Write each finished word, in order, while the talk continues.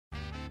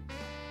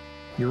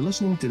You're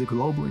listening to the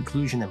Global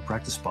Inclusion in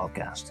Practice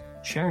podcast,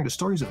 sharing the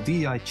stories of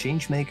DEI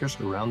changemakers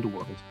around the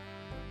world.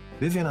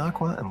 Vivian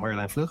Aqua and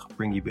Marjolein Vlug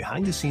bring you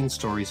behind-the-scenes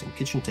stories and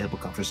kitchen table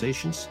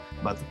conversations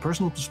about the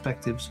personal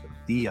perspectives of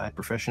DEI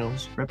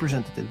professionals,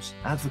 representatives,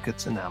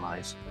 advocates, and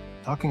allies,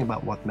 talking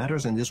about what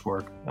matters in this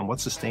work and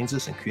what sustains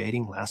us in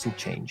creating lasting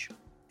change.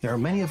 There are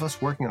many of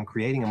us working on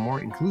creating a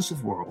more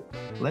inclusive world.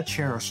 Let's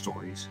share our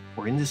stories.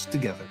 We're in this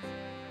together.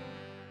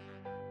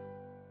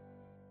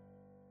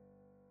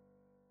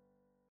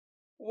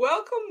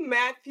 Welcome,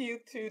 Matthew,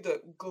 to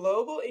the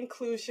Global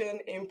Inclusion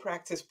in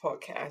Practice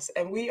podcast.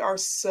 And we are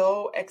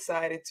so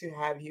excited to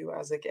have you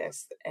as a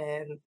guest.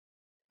 And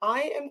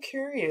I am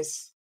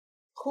curious,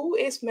 who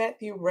is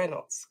Matthew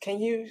Reynolds?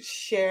 Can you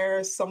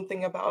share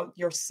something about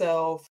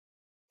yourself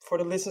for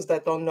the listeners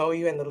that don't know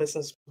you and the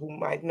listeners who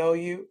might know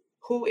you?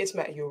 Who is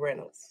Matthew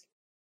Reynolds?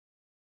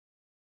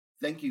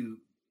 Thank you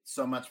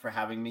so much for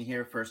having me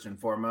here, first and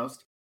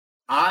foremost.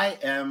 I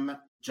am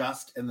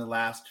just in the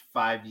last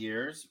 5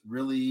 years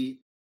really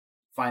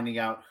finding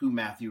out who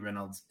Matthew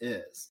Reynolds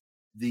is.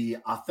 The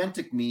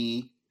authentic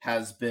me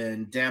has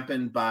been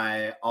dampened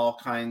by all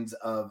kinds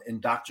of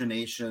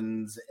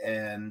indoctrinations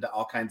and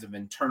all kinds of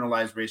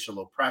internalized racial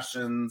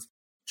oppressions,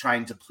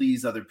 trying to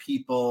please other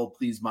people,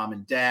 please mom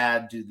and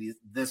dad, do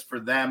this for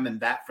them and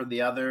that for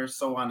the other,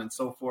 so on and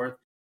so forth.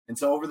 And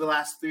so over the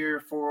last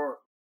 4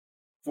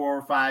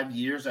 or 5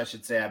 years, I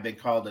should say, I've been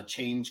called a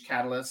change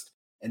catalyst,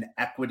 an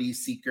equity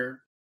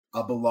seeker,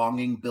 a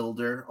belonging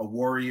builder, a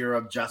warrior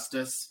of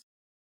justice,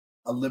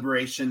 a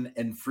liberation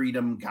and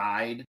freedom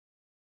guide,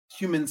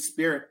 human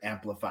spirit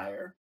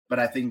amplifier. But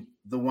I think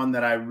the one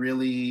that I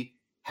really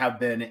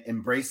have been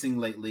embracing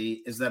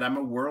lately is that I'm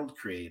a world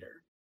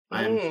creator.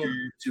 I am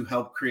here to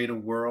help create a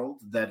world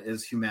that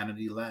is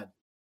humanity-led.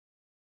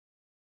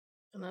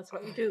 And that's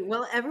what you do.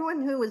 Well,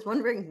 everyone who was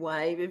wondering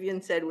why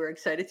Vivian said we're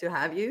excited to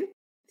have you,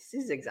 this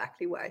is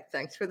exactly why.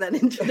 Thanks for that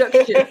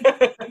introduction.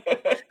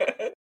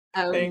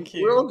 Thank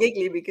you. We're all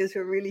giggly because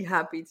we're really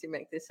happy to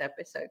make this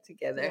episode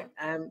together.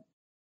 Yeah.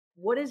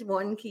 What is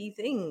one key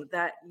thing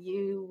that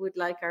you would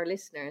like our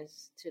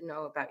listeners to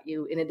know about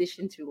you in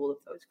addition to all of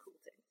those cool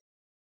things?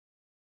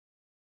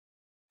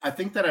 I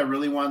think that I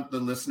really want the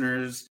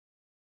listeners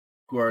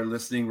who are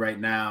listening right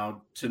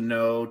now to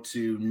know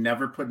to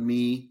never put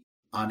me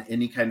on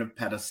any kind of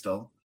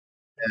pedestal,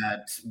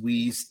 that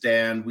we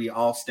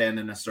all stand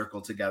in a circle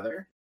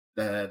together,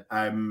 that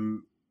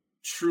I'm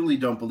truly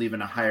don't believe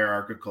in a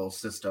hierarchical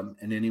system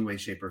in any way,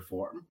 shape, or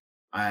form.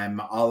 I'm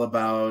all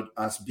about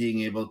us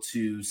being able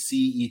to see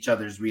each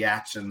other's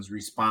reactions,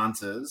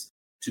 responses,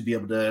 to be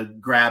able to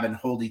grab and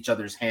hold each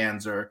other's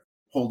hands or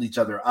hold each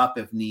other up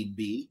if need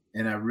be.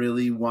 And I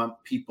really want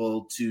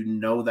people to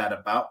know that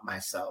about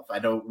myself. I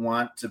don't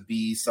want to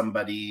be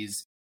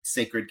somebody's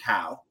sacred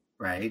cow,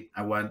 right?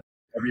 I want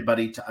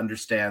everybody to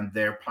understand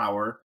their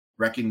power,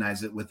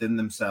 recognize it within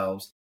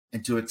themselves,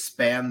 and to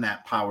expand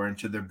that power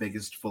into their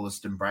biggest,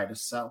 fullest, and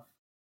brightest self.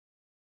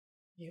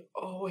 You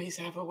always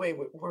have a way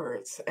with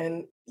words,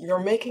 and you're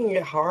making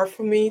it hard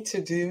for me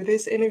to do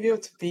this interview,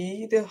 to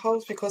be the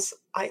host, because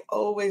I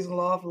always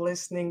love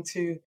listening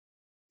to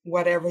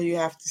whatever you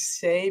have to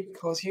say,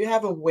 because you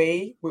have a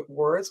way with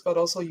words, but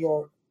also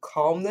your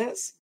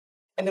calmness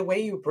and the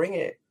way you bring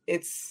it.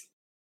 It's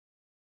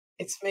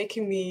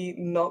making me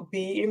not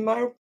be in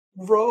my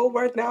role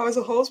right now as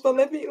a host, but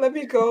let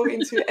me go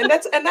into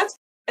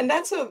and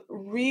that's a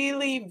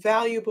really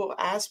valuable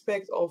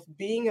aspect of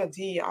being a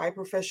DEI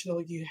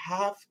professional.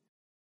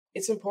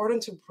 It's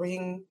important to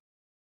bring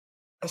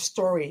a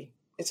story.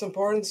 It's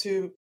important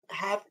to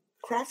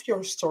craft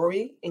your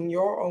story in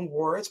your own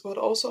words, but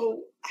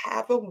also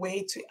have a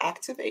way to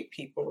activate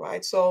people,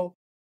 right? So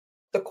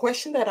the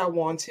question that I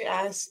want to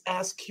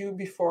ask you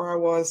before I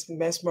was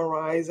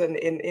mesmerized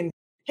and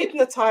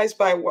hypnotized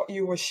by what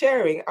you were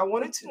sharing, I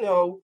wanted to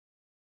know,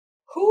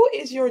 who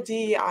is your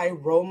DEI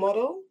role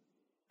model?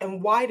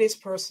 And why this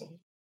person?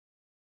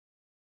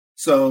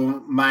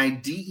 So my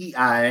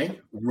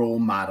DEI role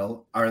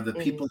model are the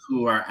people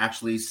who are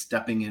actually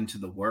stepping into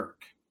the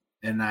work.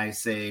 And I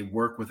say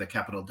work with a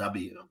capital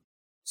W.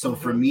 So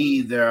for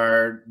me,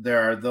 there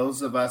are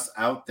those of us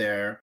out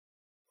there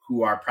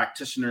who are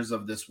practitioners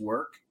of this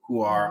work,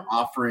 who are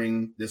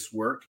offering this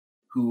work,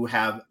 who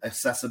have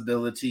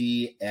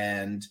accessibility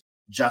and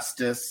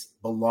justice,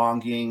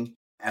 belonging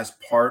as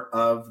part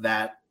of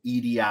that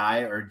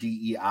EDI or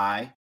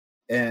DEI.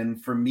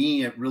 And for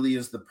me, it really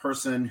is the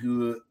person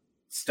who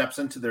steps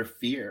into their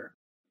fear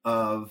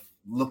of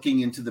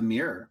looking into the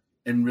mirror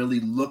and really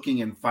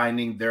looking and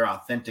finding their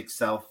authentic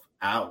self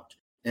out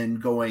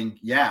and going,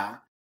 yeah,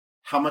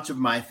 how much of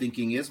my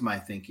thinking is my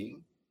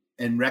thinking?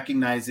 And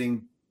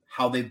recognizing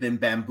how they've been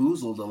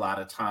bamboozled a lot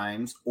of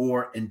times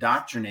or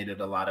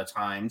indoctrinated a lot of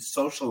times,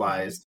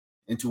 socialized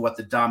into what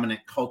the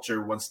dominant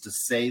culture wants to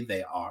say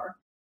they are.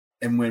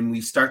 And when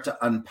we start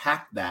to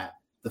unpack that,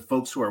 the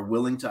folks who are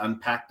willing to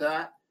unpack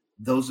that,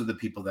 those are the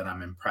people that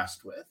I'm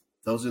impressed with.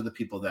 Those are the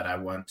people that I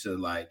want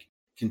to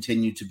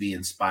continue to be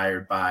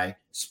inspired by,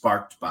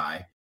 sparked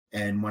by,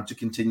 and want to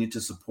continue to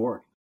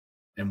support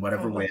in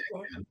whatever way I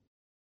can.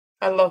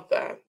 I love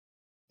that.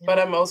 But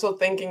I'm also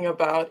thinking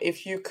about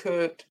if you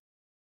could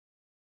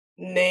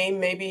name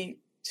maybe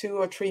 2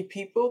 or 3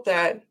 people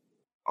that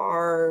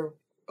are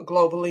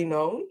globally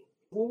known,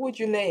 who would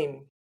you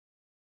name?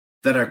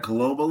 That are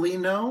globally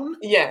known?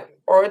 Yeah,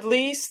 or at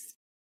least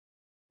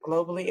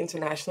globally,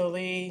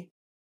 internationally.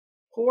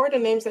 Who are the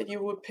names that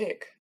you would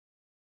pick?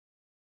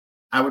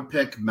 I would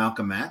pick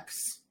Malcolm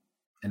X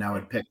and I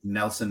would pick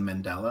Nelson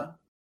Mandela.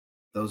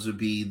 Those would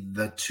be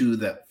the 2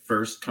 that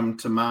first come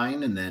to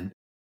mind. And then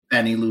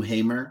Fannie Lou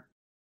Hamer,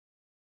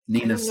 I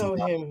Nina don't know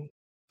Simone. him.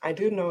 I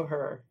do know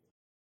her.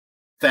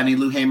 Fannie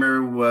Lou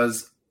Hamer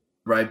was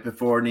right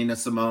before Nina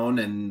Simone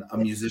and a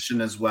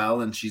musician as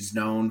well. And she's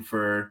known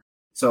for,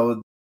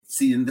 so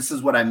see, and this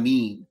is what I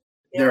mean.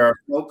 Yeah. There are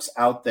folks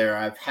out there.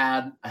 I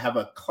have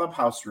a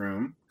clubhouse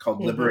room called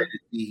Mhm. Liberated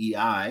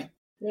DEI.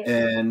 Yeah.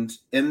 And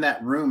in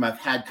that room, I've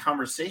had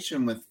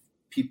conversation with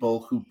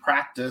people who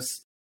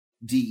practice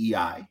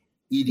DEI,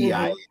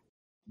 EDI,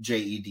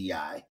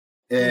 JEDI.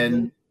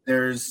 And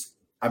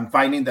I'm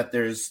finding that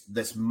there's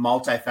this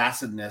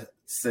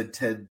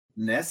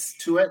multifacetedness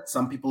to it.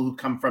 Some people who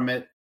come from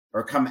it,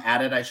 or come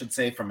at it, I should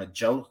say, from a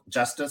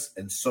justice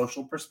and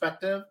social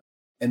perspective,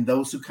 and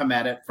those who come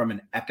at it from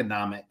an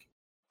economic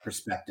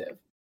perspective.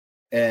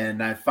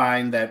 And I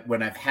find that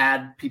when I've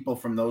had people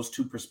from those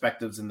 2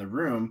 perspectives in the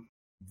room,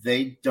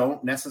 they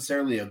don't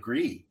necessarily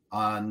agree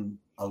on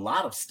a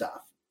lot of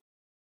stuff.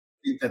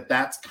 I think that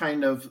that's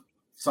kind of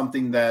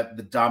something that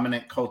the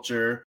dominant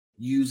culture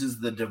uses,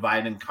 the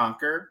divide and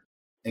conquer,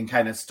 and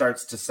kind of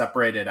starts to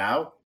separate it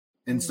out.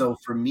 And so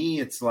for me,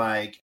 it's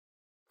like,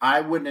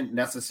 I wouldn't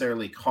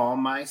necessarily call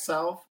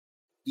myself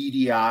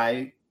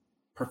EDI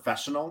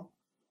professional.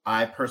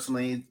 I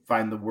personally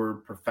find the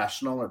word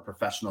professional or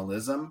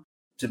professionalism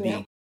to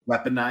be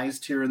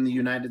weaponized here in the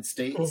United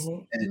States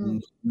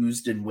and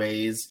used in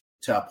ways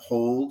to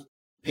uphold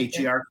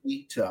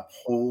patriarchy, to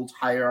uphold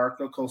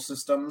hierarchical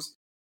systems.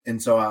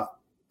 And so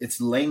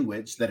it's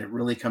language that it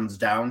really comes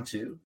down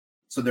to.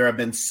 So there have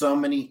been so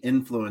many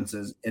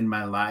influences in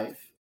my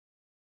life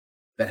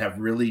that have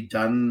really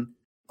done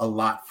a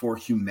lot for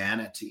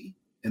humanity.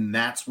 And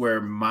that's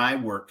where my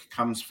work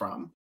comes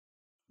from.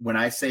 When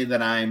I say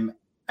that I'm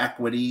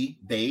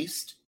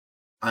equity-based,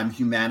 I'm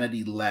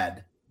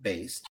humanity-led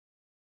based.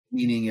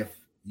 Meaning if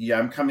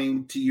I'm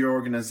coming to your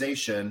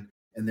organization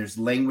and there's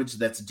language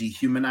that's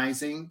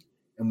dehumanizing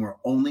and we're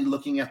only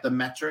looking at the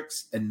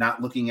metrics and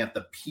not looking at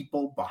the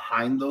people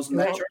behind those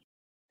metrics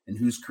and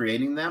who's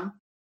creating them,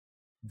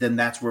 then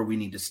that's where we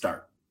need to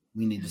start.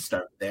 We need to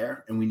start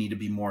there, and we need to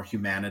be more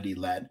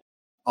humanity-led.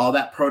 All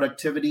that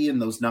productivity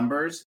and those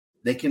numbers,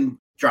 they can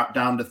drop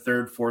down to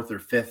 3rd, 4th, or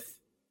 5th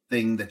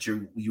thing that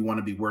you want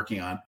to be working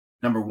on.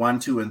 Number 1,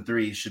 2, and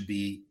 3 should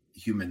be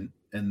human,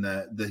 and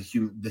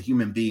the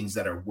human beings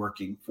that are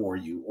working for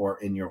you or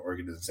in your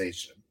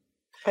organization.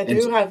 I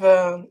do have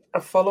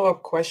a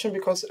follow-up question,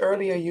 because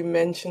earlier you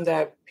mentioned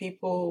that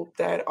people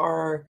that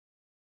are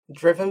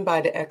driven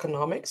by the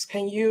economics,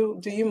 do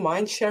you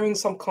mind sharing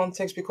some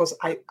context? Because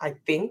I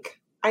think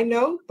I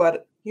know,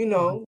 but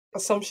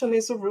assumption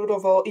is the root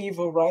of all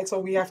evil, right? So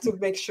we have to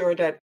make sure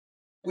that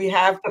we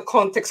have the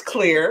context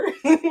clear.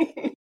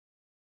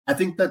 I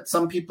think that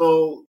some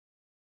people,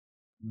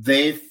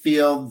 they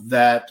feel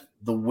that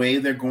the way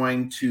they're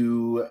going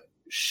to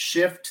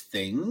shift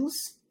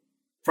things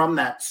from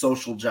that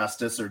social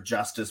justice or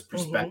justice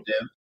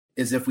perspective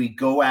is if we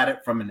go at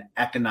it from an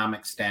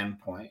economic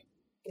standpoint.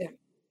 Yeah.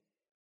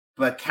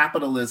 But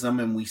capitalism,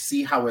 and we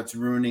see how it's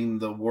ruining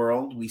the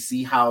world. We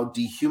see how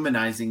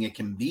dehumanizing it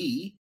can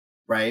be,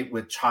 right?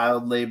 With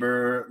child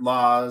labor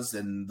laws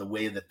and the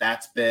way that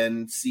that's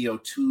been,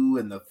 CO2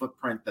 and the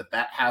footprint that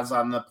that has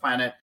on the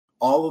planet,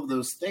 all of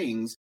those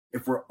things.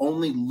 If we're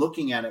only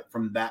looking at it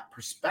from that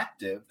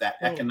perspective, that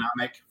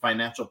economic,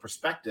 financial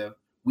perspective,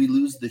 we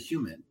lose the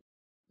human.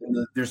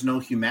 There's no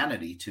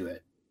humanity to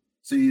it.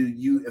 So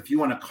if you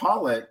want to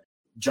call it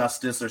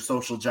justice or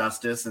social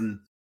justice, and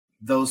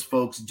those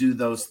folks do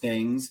those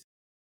things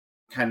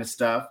kind of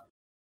stuff,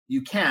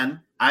 you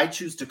can. I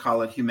choose to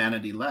call it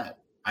humanity-led.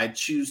 I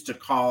choose to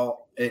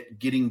call it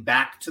getting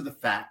back to the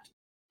fact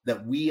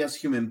that we as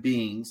human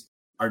beings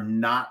are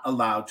not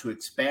allowed to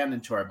expand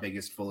into our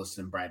biggest, fullest,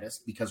 and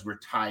brightest, because we're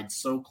tied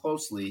so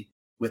closely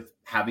with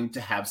having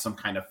to have some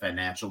kind of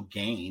financial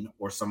gain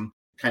or some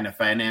kind of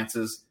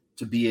finances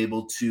to be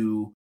able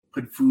to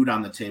put food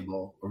on the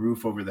table, a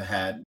roof over the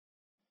head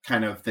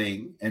kind of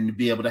thing, and to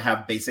be able to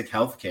have basic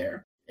health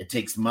care. It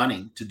takes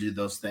money to do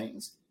those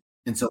things.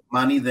 And so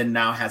money then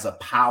now has a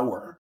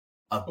power,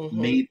 a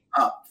made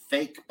up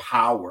fake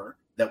power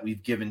that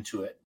we've given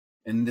to it.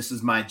 And this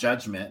is my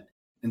judgment.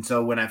 And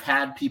so when I've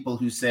had people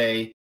who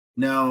say,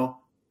 no,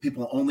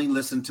 people only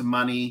listen to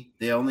money,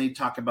 they only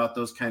talk about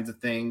those kinds of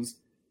things,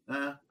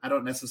 I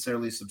don't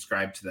necessarily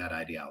subscribe to that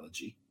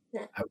ideology.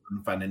 Yeah. I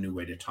wouldn't find a new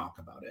way to talk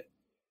about it.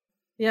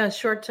 Yeah,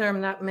 short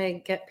term, that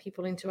may get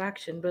people into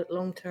action, but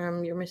long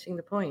term, you're missing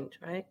the point,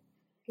 right?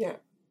 Yeah.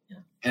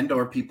 And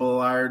or people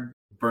are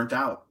burnt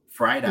out,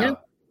 fried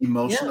out,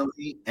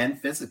 emotionally and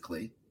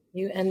physically.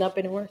 You end up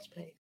in a worse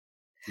place.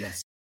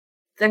 Yes.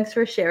 Thanks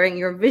for sharing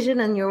your vision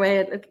and your way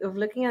of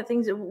looking at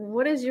things.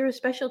 What is your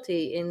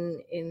specialty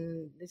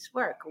in this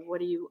work?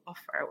 What do you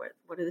offer?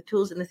 What are the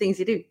tools and the things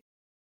you do?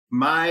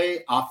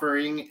 My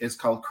offering is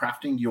called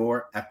Crafting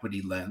Your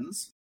Equity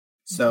Lens.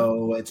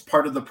 So it's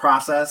part of the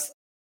process.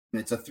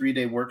 It's a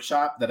 3-day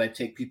workshop that I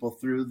take people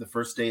through. The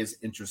first day is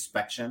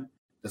introspection.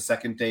 The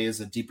second day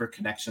is a deeper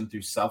connection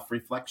through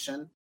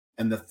self-reflection.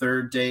 And the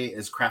third day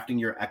is crafting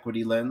your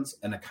equity lens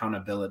and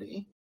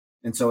accountability.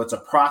 And so it's a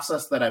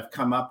process that I've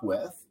come up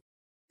with.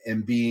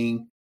 And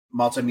being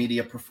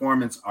multimedia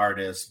performance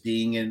artist,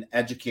 being an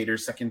educator,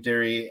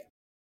 secondary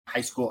high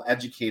school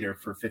educator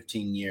for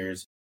 15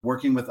 years,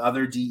 working with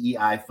other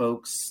DEI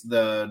folks,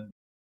 the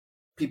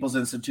People's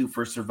Institute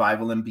for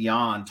Survival and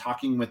Beyond,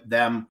 talking with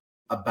them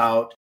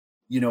about,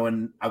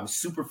 and I was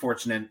super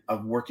fortunate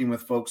of working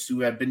with folks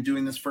who had been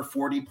doing this for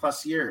 40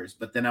 plus years.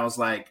 But then I was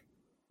like,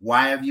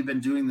 why have you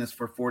been doing this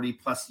for 40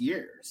 plus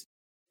years?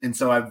 And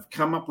so I've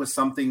come up with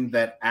something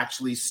that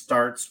actually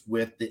starts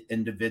with the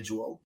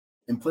individual.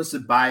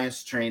 Implicit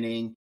bias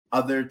training,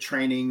 other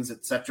trainings,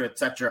 et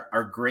cetera,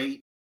 are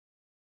great,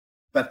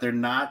 but they're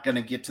not going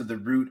to get to the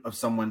root of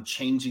someone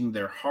changing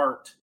their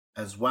heart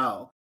as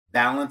well,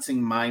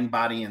 balancing mind,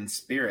 body, and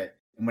spirit.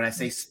 And when I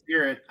say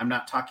spirit, I'm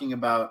not talking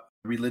about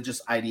religious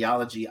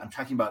ideology. I'm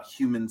talking about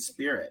human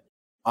spirit.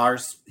 Our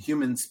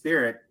human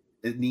spirit,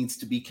 it needs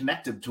to be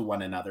connected to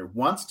one another,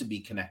 wants to be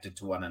connected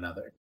to one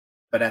another.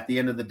 But at the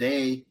end of the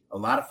day, a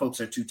lot of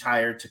folks are too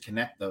tired to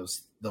connect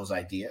those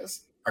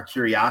ideas. Our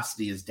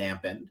curiosity is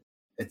dampened,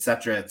 et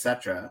cetera, et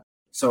cetera.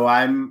 So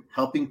I'm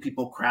helping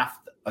people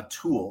craft a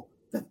tool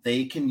that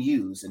they can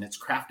use, and it's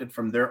crafted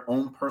from their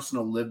own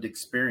personal lived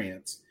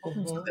experience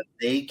so that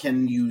they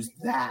can use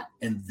that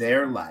in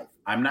their life.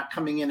 I'm not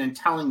coming in and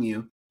telling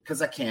you,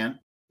 because I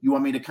can. You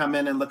want me to come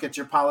in and look at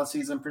your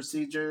policies and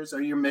procedures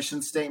or your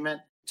mission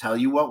statement, tell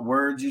you what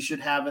words you should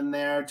have in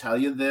there, tell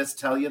you this,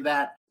 tell you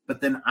that,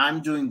 but then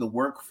I'm doing the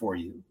work for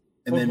you.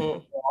 And then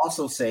people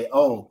also say,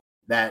 oh,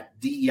 that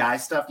DEI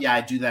stuff, yeah,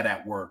 I do that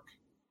at work.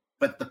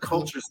 But the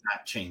culture's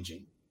not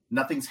changing.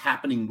 Nothing's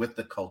happening with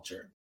the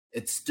culture.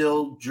 It's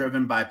still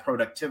driven by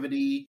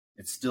productivity.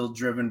 It's still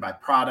driven by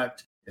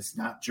product. It's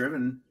not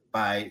driven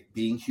by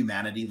being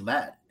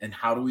humanity-led. And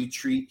how do we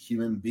treat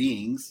human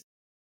beings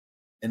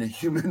in a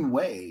human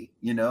way,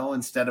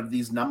 instead of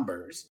these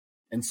numbers?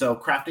 And so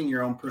crafting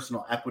your own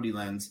personal equity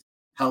lens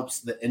helps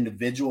the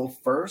individual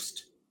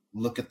first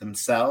look at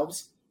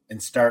themselves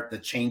and start the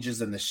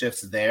changes and the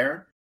shifts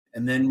there.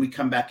 And then we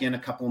come back in a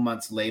couple of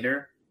months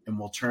later and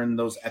we'll turn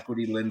those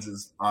equity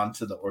lenses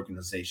onto the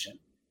organization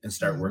and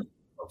start working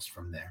with folks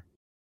from there.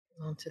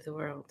 Onto the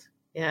world.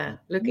 Yeah.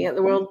 Looking at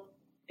the world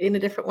in a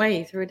different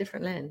way, through a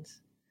different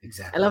lens.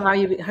 Exactly. I love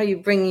how you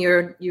bring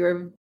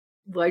your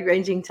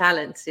wide-ranging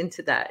talents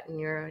into that, and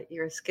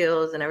your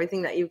skills and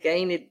everything that you've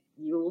gained,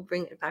 you will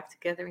bring it back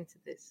together into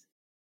this.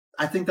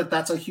 I think that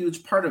that's a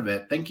huge part of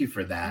it. Thank you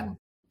for that.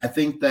 I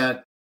think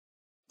that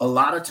a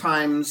lot of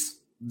times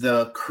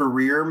the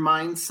career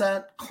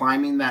mindset,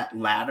 climbing that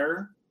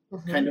ladder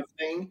kind of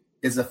thing,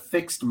 is a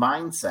fixed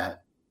mindset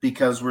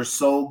because we're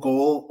so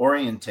goal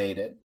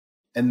orientated,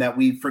 and that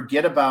we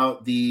forget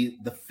about the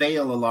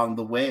fail along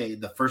the way,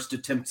 the first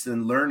attempts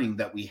in learning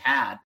that we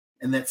had,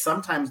 and that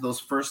sometimes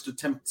those first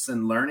attempts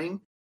in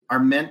learning are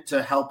meant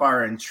to help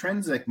our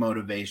intrinsic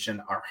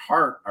motivation, our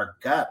heart, our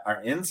gut,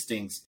 our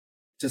instincts,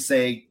 to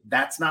say,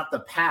 that's not the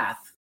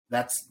path,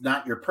 that's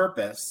not your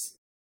purpose,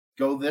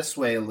 go this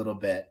way a little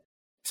bit.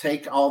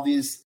 Take all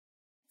these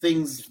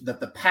things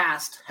that the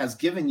past has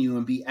given you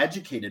and be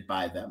educated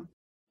by them.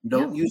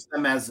 Don't use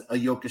them as a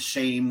yoke of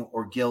shame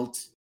or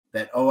guilt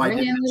that, I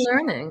didn't.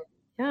 Learning.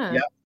 Yeah.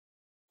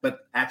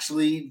 But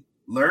actually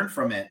learn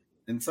from it.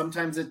 And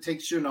sometimes it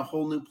takes you in a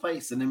whole new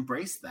place, and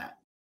embrace that.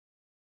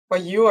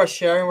 What you are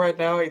sharing right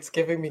now, it's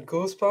giving me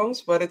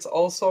goosebumps, but it's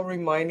also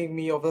reminding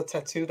me of the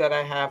tattoo that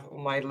I have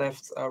on my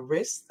left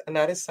wrist, and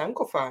that is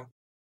Sankofa,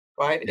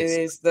 right? Yes.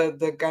 It is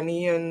the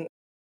Ghanaian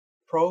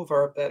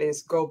proverb that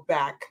is go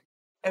back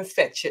and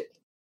fetch it.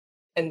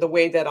 And the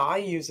way that I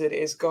use it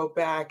is go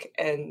back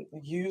and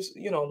use,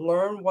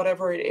 learn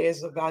whatever it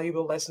is, a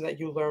valuable lesson that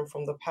you learned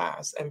from the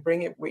past, and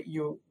bring it with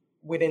you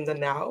within the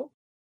now,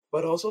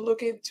 but also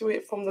look into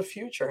it from the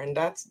future. And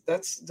that's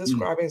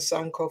describing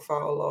Sankofa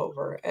all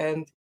over.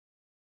 And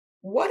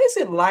what is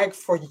it like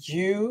for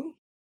you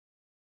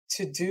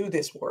to do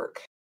this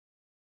work?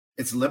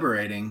 It's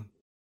liberating.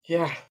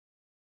 Yeah.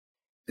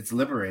 It's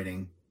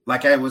liberating.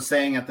 Like I was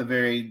saying at the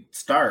very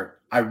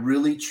start, I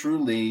really,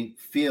 truly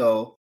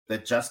feel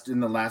that just in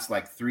the last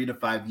 3 to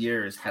 5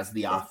 years has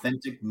the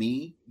authentic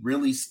me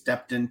really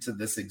stepped into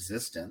this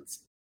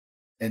existence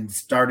and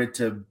started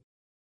to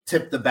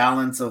tip the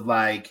balance of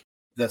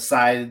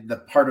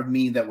the part of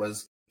me that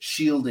was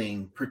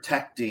shielding,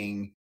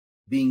 protecting,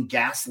 being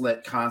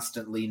gaslit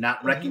constantly,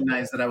 not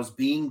recognize that I was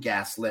being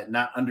gaslit,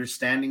 not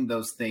understanding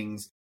those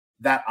things.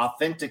 That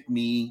authentic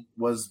me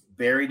was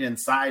buried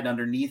inside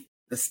underneath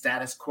the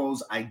status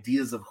quo's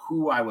ideas of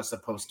who I was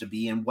supposed to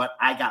be and what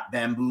I got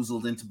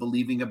bamboozled into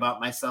believing about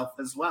myself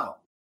as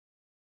well.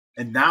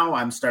 And now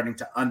I'm starting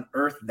to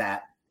unearth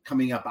that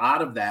coming up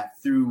out of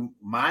that through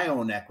my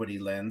own equity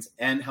lens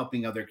and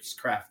helping others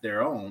craft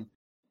their own,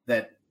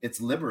 that it's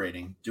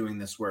liberating doing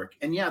this work.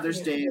 And yeah,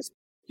 there's days,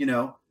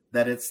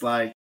 that it's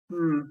like,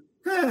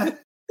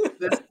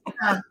 this,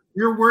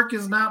 your work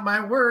is not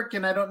my work.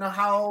 And I don't know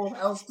how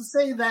else to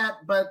say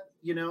that, but,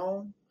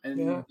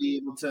 and be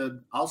able to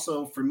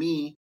also, for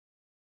me,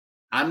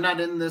 I'm not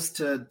in this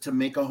to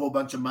make a whole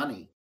bunch of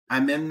money.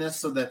 I'm in this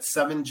so that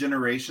 7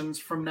 generations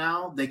from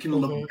now, they can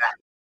look back,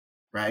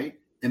 right?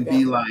 And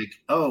be like,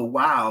 oh,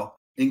 wow,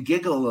 and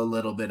giggle a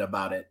little bit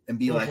about it and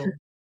be like,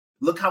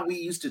 look how we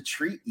used to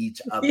treat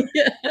each other.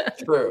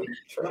 True.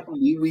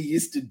 We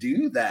used to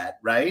do that,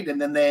 right?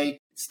 And then they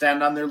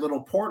stand on their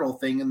little portal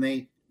thing and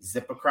they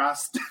zip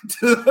across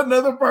to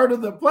another part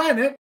of the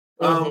planet.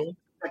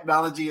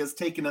 Technology has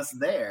taken us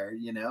there,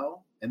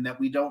 and that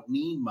we don't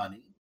need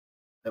money,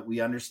 that we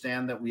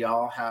understand that we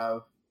all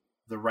have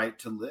the right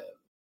to live.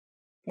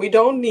 We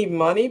don't need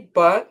money,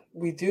 but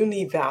we do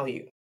need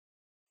value.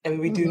 And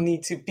we do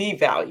need to be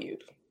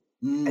valued.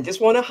 I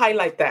just want to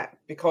highlight that,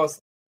 because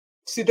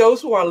to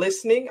those who are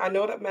listening, I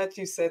know that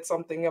Matthew said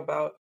something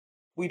about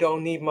we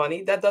don't need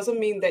money. That doesn't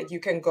mean that you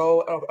can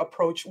go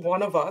approach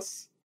one of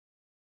us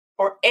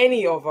or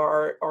any of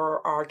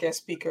our guest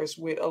speakers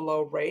with a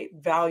low rate.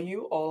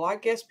 Value all our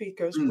guest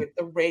speakers with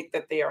the rate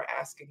that they are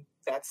asking.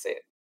 That's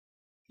it.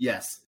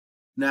 Yes.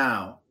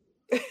 Now,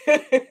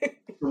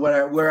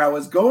 where I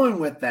was going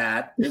with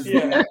that is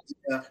that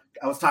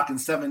I was talking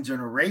 7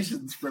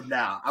 generations from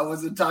now. I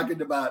wasn't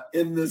talking about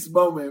in this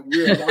moment.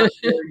 We're not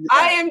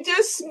I am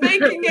just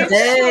making it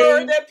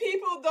sure that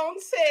people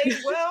don't say,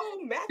 well,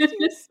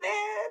 Matthew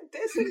said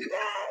this and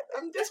that.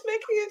 I'm just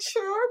making it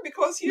sure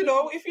because,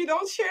 if you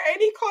don't share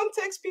any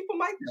context, people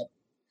might.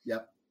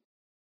 Yep.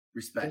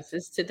 Respect. This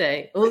is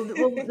today. Well,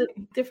 the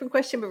different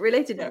question, but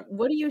related. Yeah.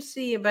 What do you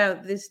see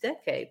about this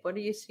decade? What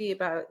do you see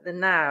about the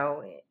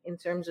now in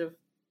terms of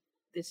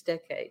this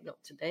decade?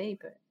 Not today,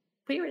 but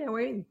period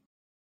we're in.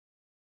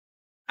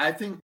 I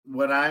think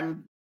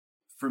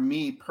for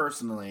me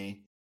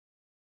personally,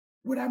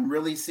 what I'm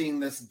really seeing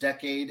this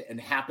decade and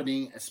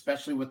happening,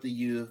 especially with the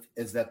youth,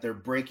 is that they're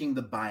breaking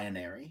the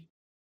binary.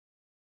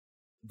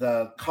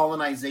 The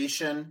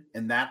colonization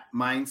and that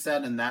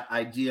mindset and that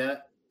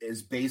idea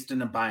is based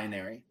in a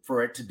binary.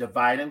 For it to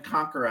divide and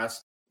conquer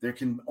us, there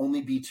can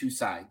only be 2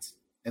 sides,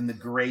 and the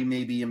gray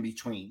may be in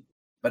between.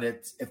 But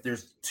if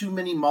there's too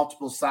many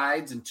multiple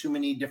sides and too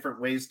many different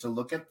ways to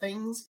look at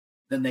things,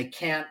 then they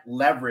can't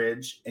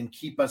leverage and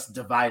keep us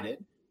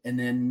divided and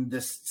in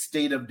this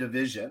state of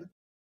division.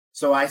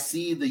 So I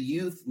see the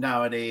youth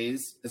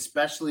nowadays,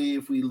 especially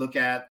if we look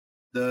at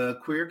the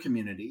queer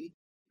community,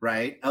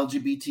 right?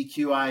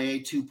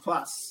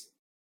 LGBTQIA2+.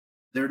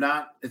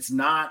 It's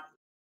not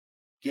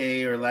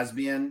gay or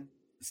lesbian.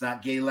 It's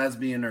not gay,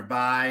 lesbian, or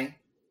bi.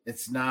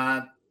 It's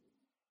not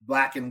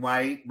black and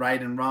white, right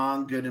and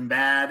wrong, good and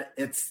bad.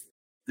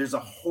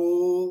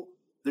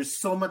 There's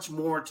so much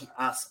more to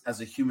us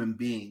as a human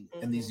being.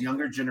 And these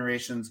younger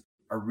generations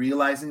are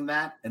realizing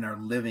that and are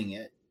living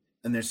it.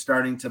 And they're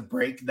starting to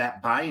break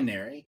that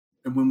binary.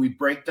 And when we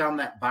break down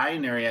that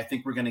binary, I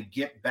think we're going to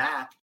get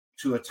back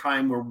to a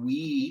time where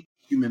we,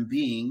 human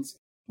beings,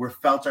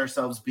 felt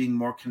ourselves being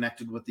more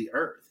connected with the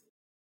earth.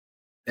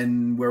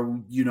 And where,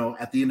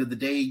 at the end of the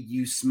day,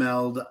 you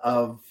smelled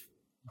of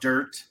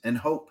dirt and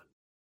hope.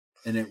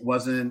 And it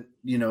wasn't,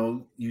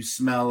 you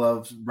smell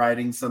of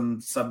riding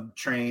some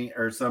train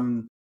or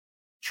something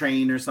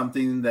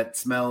that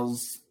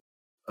smells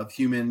of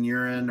human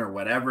urine or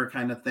whatever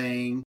kind of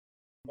thing.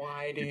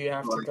 Why do you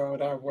have to go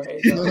that way?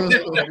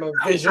 I'm a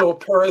visual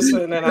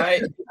person, and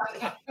I.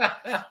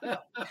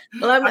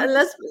 Well,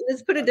 let's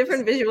put a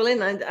different visual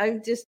in. I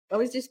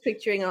was just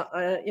picturing,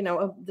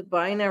 the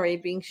binary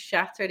being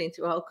shattered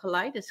into a whole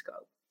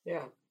kaleidoscope.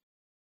 Yeah.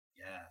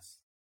 Yes,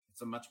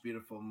 it's a much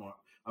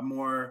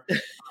more.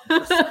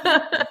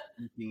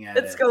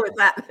 Let's go with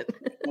that.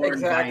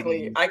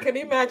 Exactly. I can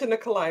imagine a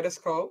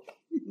kaleidoscope.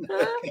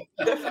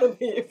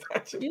 Definitely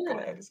imagine a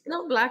kaleidoscope.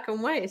 Not black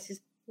and white. It's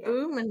just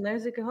boom, and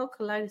there's a whole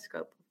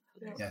kaleidoscope.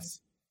 Yes.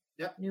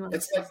 Yep.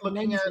 It's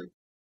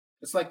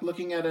like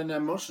looking at an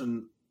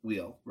emotion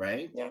wheel,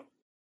 right? Yeah.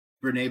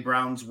 Brene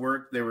Brown's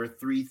work, there were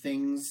 3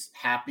 things: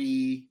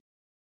 happy,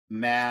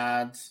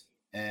 mad,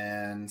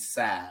 and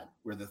sad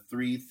were the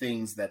 3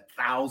 things that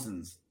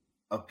thousands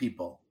of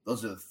people,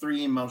 those are the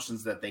 3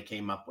 emotions that they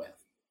came up with.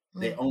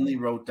 They only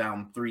wrote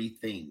down 3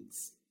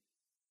 things.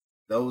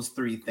 Those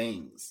 3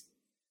 things.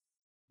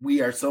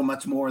 We are so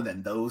much more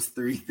than those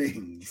 3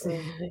 things.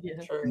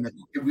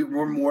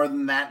 We're more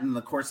than that in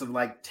the course of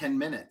like 10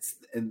 minutes.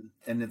 And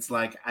it's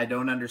like, I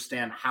don't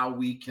understand how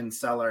we can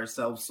sell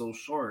ourselves so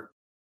short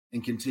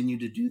and continue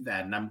to do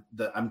that. And I'm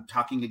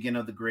talking again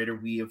of the greater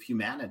we of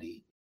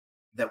humanity,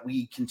 that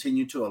we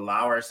continue to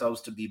allow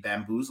ourselves to be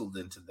bamboozled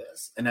into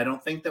this. And I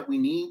don't think that we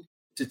need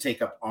to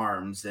take up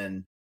arms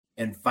and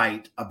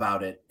fight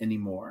about it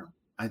anymore.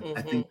 I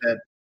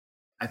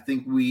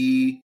think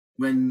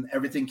when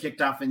everything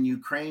kicked off in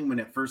Ukraine, when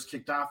it first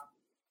kicked off,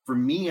 for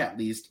me at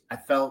least, I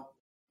felt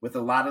with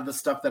a lot of the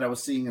stuff that I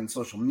was seeing in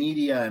social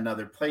media and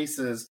other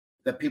places,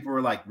 that people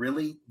were like,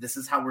 really? This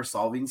is how we're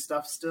solving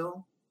stuff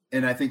still?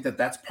 And I think that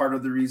that's part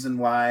of the reason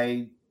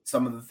why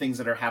some of the things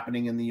that are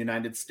happening in the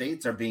United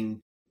States are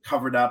being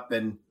covered up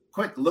and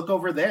quick, look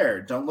over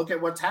there. Don't look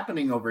at what's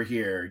happening over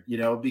here,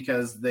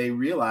 because they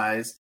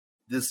realize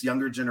this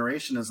younger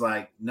generation is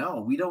like,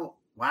 no, we don't.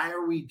 Why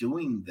are we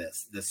doing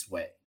this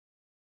way?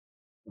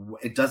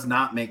 It does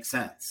not make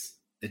sense.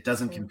 It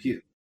doesn't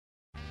compute.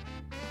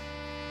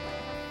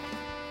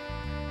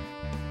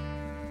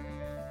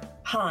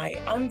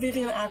 Hi, I'm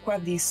Vivian Aqua,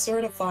 the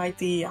certified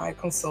DEI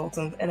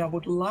consultant, and I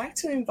would like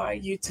to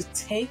invite you to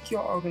take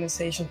your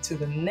organization to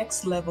the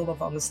next level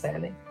of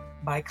understanding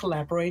by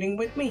collaborating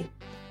with me.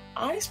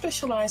 I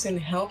specialize in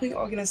helping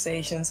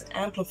organizations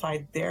amplify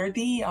their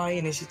DEI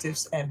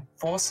initiatives and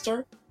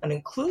foster an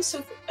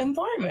inclusive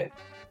environment.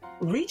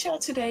 Reach out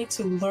today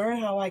to learn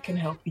how I can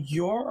help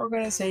your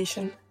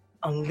organization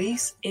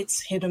unleash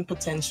its hidden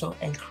potential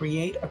and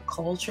create a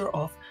culture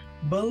of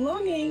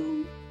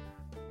belonging.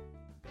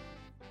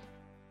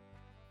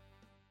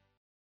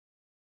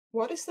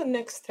 What is the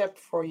next step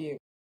for you?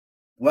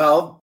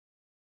 Well,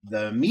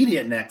 the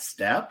immediate next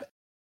step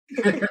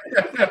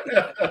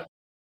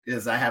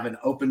is I have an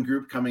open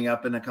group coming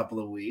up in a couple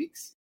of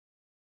weeks.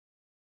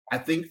 I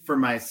think for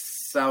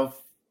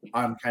myself,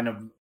 I've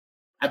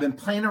been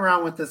playing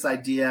around with this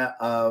idea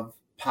of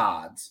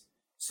pods.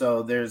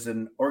 So there's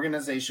an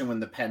organization when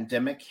the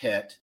pandemic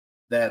hit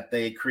that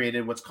they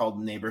created what's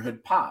called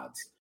neighborhood pods.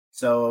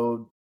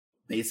 So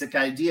basic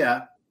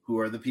idea, who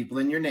are the people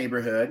in your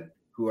neighborhood?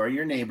 Who are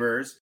your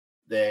neighbors?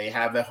 They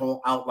have a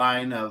whole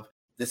outline of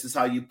this is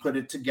how you put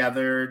it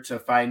together to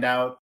find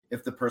out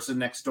if the person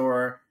next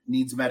door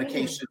needs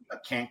medication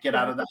but can't get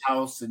out of the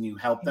house, and you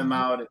help them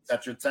out, et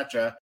cetera, et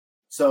cetera.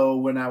 So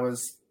when I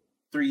was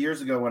 3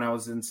 years ago, when I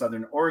was in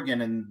Southern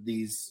Oregon and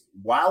these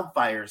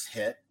wildfires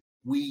hit,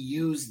 we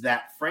used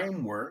that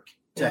framework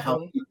to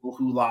help people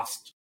who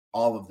lost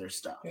all of their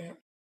stuff. Yeah.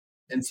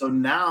 And so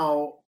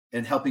now,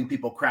 in helping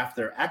people craft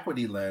their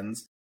equity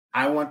lens,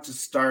 I want to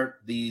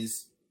start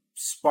these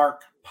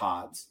spark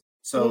pods.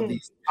 So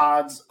these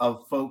pods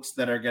of folks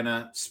that are going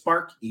to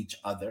spark each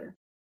other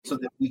so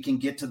that we can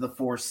get to the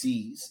 4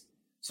 C's.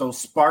 So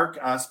spark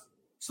us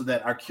so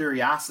that our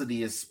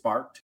curiosity is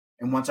sparked.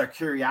 And once our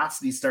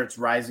curiosity starts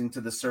rising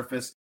to the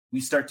surface,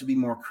 we start to be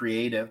more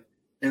creative.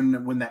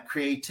 And when that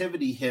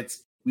creativity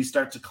hits, we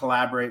start to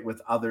collaborate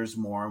with others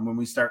more. And when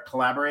we start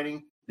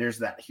collaborating, there's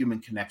that human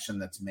connection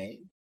that's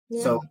made.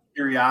 Yeah. So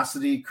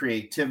curiosity,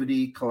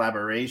 creativity,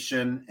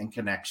 collaboration, and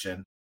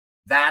connection.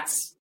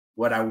 That's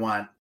what I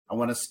want. I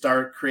want to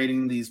start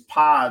creating these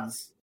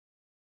pods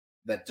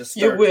that just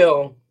start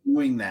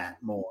doing that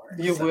more.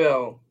 You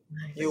will.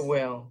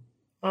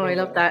 Oh, I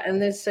love that. And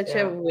there's such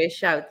a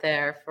wish out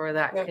there for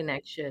that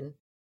connection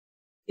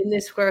in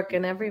this work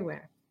and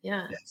everywhere.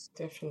 Yeah. Yes,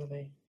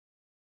 definitely.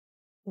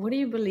 What do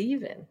you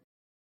believe in?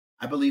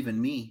 I believe in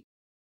me.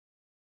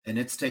 And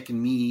it's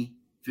taken me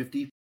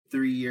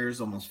 53 years,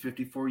 almost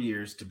 54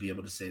 years to be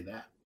able to say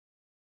that.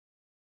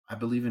 I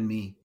believe in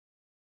me.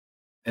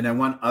 And I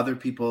want other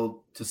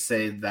people to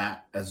say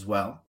that as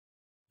well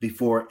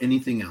before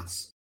anything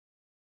else,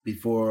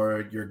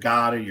 before your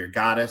God or your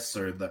goddess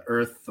or the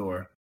earth,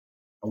 or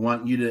I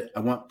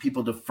want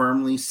people to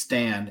firmly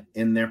stand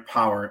in their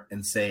power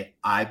and say,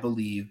 I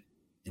believe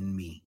in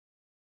me.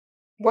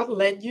 What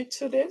led you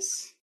to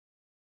this?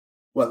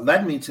 What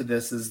led me to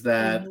this is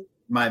that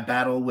my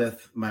battle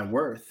with my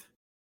worth,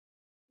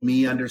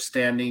 me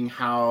understanding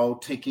how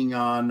taking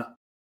on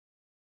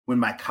when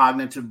my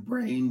cognitive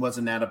brain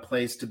wasn't at a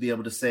place to be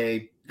able to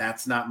say,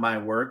 that's not my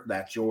work,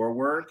 that's your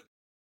work.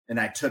 And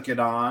I took it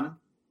on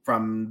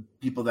from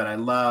people that I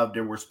loved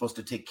or were supposed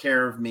to take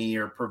care of me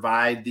or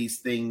provide these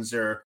things,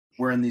 or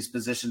were in these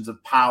positions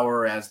of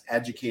power as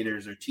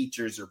educators or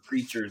teachers or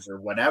preachers or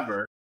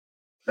whatever.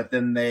 But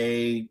then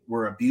they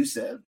were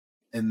abusive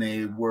and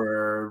they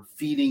were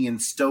feeding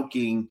and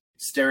stoking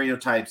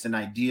stereotypes and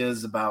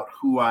ideas about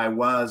who I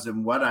was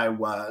and what I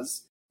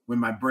was, when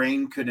my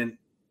brain couldn't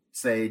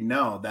say,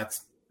 no,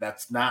 that's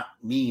not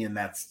me. And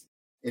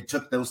it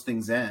took those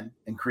things in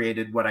and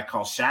created what I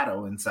call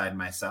shadow inside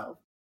myself.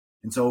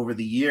 And so over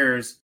the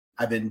years,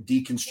 I've been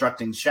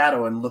deconstructing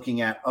shadow and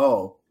looking at,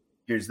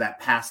 here's that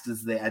past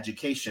as the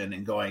education,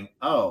 and going,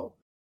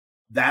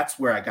 that's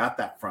where I got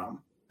that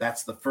from.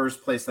 That's the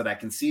first place that I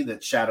can see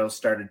that shadow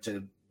started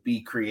to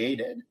be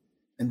created.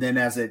 And then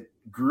as it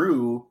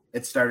grew,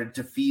 it started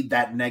to feed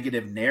that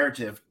negative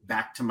narrative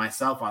back to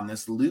myself on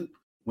this loop.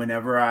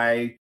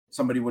 Whenever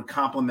somebody would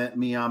compliment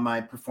me on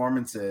my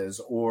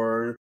performances,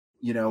 or,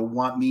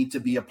 want me to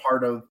be a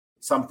part of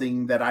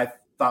something that I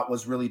thought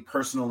was really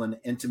personal and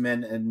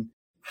intimate, and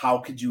how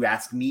could you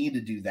ask me to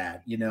do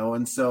that?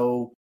 And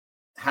so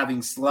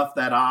having sloughed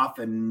that off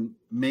and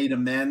made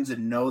amends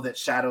and know that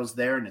shadow's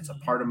there and it's a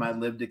part of my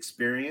lived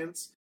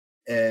experience,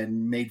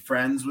 and made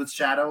friends with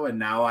shadow, and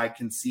now I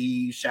can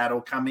see shadow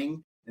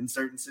coming in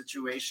certain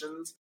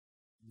situations.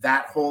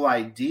 That whole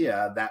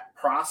idea, that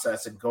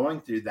process and going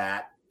through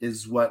that,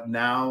 is what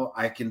now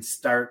I can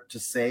start to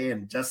say,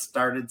 and just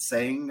started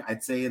saying,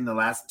 I'd say in the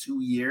last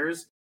 2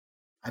 years,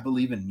 I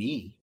believe in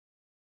me.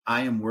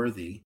 I am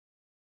worthy.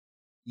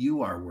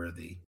 You are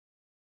worthy.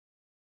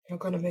 You're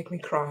gonna make me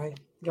cry.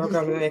 You're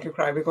gonna make me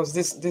cry because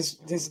this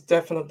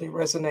definitely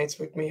resonates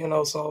with me, and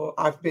also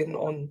I've been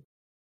on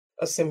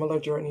a similar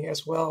journey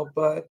as well.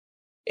 But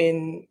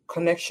in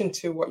connection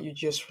to what you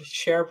just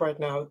shared right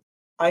now,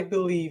 I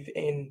believe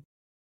in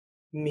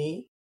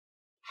me.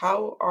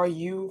 How are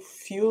you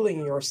fueling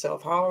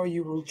yourself? How are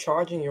you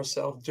recharging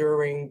yourself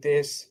during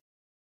this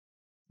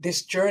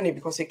journey?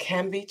 Because it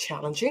can be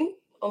challenging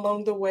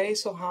along the way.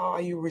 So how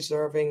are you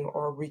reserving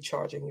or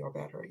recharging your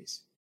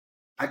batteries?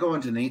 I go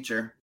into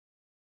nature.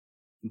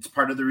 It's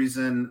part of the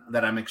reason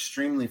that I'm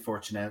extremely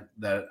fortunate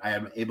that I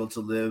am able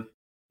to live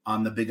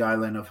on the big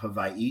island of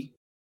Hawaii.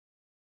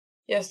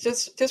 Yes,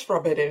 just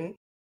rub it in.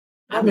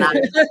 I'm not.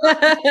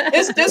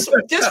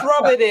 Just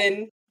rub it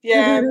in.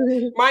 Yeah,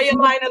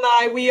 Marjolein and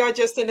I, we are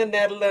just in the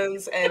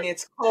Netherlands and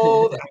it's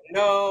cold. I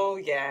know.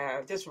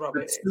 Yeah, just rub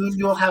But it in. soon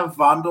you'll have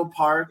Vondel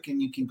Park and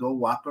you can go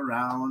walk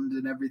around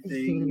and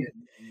everything.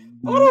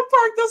 Water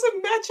park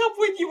doesn't match up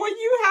with what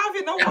you have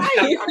in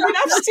Hawaii. I mean,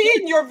 I've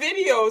seen your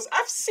videos.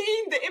 I've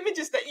seen the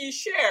images that you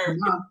share.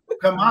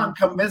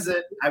 Come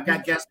visit. I've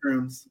got guest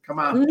rooms. Come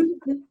on.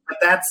 But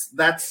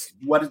that's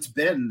what it's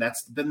been.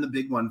 That's been the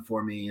big one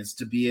for me, is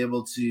to be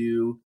able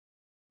to,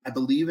 I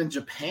believe in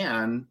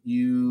Japan,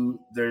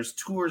 there's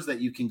tours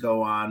that you can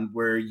go on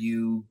where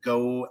you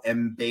go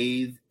and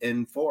bathe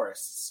in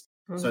forests.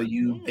 So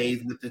you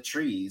bathe with the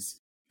trees.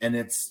 And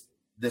it's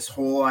this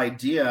whole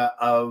idea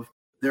of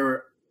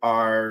there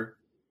are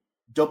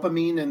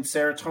dopamine and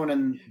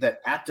serotonin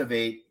that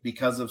activate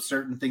because of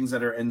certain things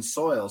that are in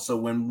soil. So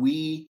when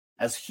we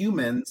as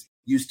humans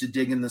used to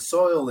dig in the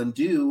soil and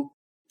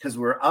because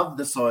we're of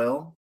the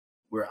soil,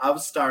 we're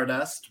of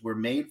stardust, we're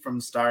made from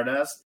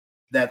stardust,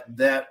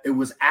 that it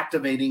was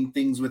activating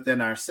things within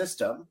our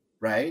system,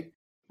 right?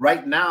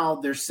 Right now,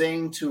 they're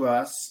saying to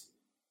us,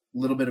 a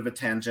little bit of a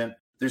tangent,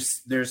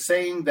 they're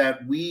saying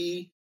that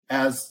we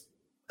as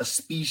a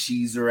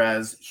species or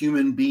as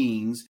human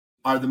beings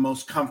are the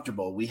most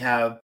comfortable. We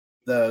have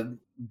the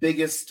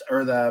biggest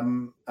or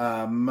the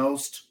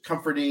most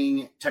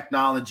comforting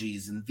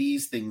technologies and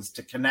these things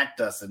to connect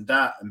us and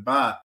da and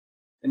ba.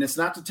 And it's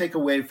not to take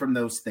away from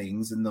those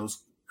things and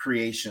those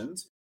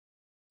creations.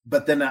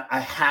 But then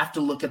I have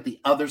to look at the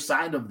other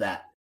side of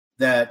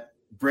that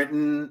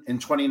Britain in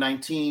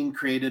 2019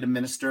 created a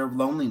minister of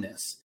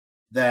loneliness,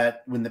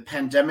 that when the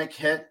pandemic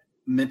hit,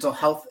 mental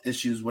health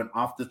issues went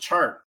off the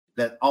chart,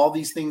 that all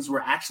these things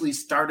were actually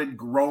started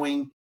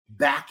growing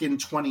back in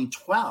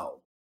 2012,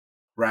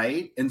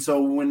 right? And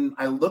so when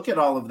I look at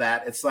all of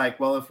that, it's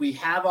like, well, if we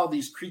have all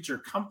these creature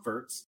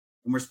comforts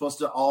and we're supposed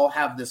to all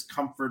have this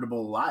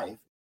comfortable life,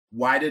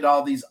 why did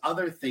all these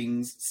other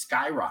things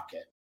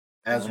skyrocket?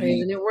 Isn't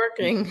it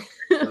working?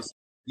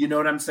 You know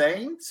what I'm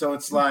saying? So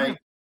it's like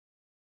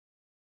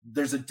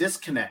there's a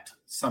disconnect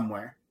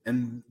somewhere,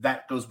 and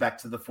that goes back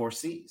to the 4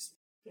 C's.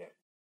 Yeah.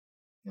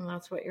 And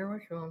that's what you're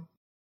working on.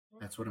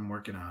 That's what I'm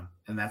working on.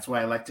 And that's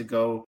why I like to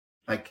go,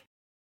 like,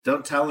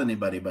 don't tell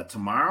anybody, but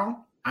tomorrow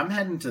I'm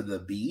heading to the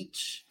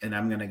beach and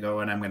I'm going to go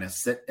and I'm going to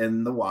sit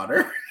in the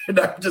water and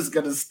I'm just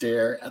going to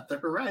stare at the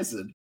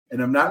horizon,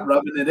 and I'm not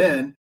rubbing it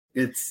in.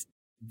 It's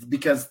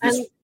because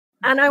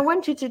and I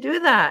want you to do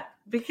that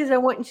because I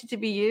want you to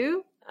be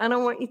you, and I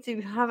want you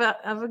to have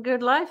a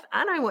good life,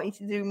 and I want you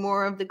to do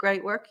more of the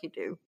great work you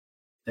do.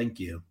 Thank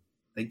you.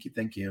 Thank you.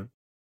 Thank you.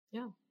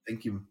 Yeah.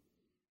 Thank you.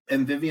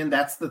 And Vivian,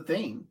 that's the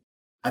thing.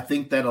 I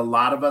think that a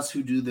lot of us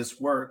who do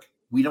this work,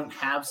 we don't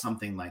have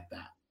something like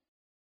that.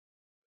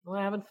 Well,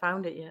 I haven't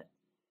found it yet.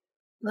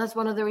 That's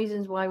one of the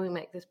reasons why we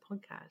make this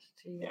podcast,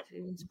 to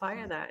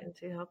inspire that and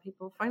to help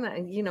people find that.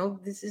 And,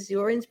 this is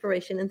your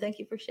inspiration, and thank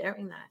you for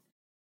sharing that.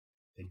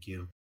 Thank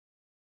you.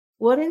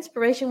 What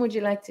inspiration would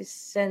you like to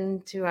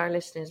send to our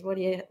listeners? What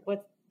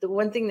the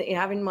one thing that you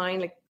have in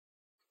mind? Like,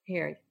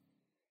 here,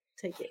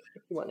 take it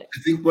if you want it.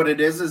 I think what it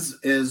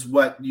is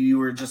what you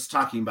were just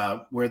talking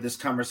about, where this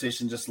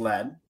conversation just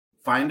led.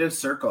 Find a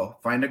circle,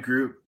 find a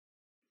group,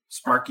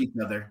 spark each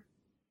other.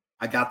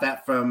 I got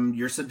that from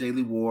Yrsa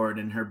Daley Ward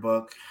in her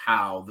book,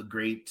 How, the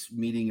Great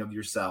Meeting of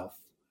Yourself.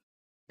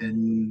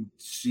 And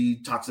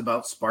she talks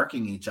about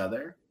sparking each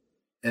other.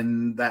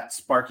 And that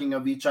sparking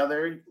of each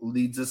other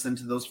leads us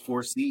into those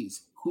 4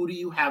 C's. Who do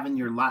you have in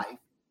your life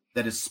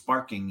that is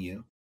sparking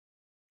you?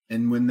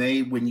 And when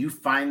you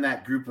find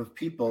that group of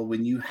people,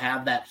 when you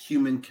have that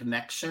human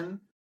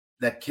connection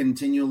that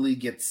continually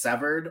gets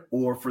severed,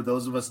 or for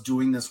those of us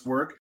doing this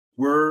work,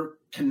 we're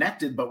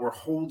connected, but we're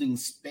holding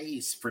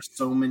space for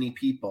so many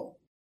people.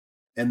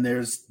 And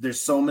there's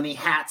so many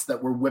hats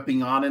that we're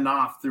whipping on and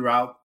off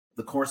throughout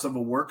the course of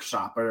a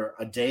workshop or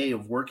a day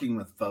of working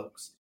with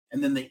folks.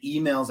 And then the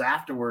emails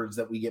afterwards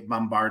that we get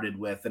bombarded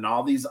with, and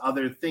all these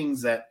other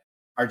things that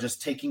are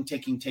just taking.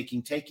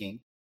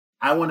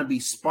 I want to be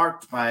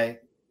sparked by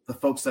the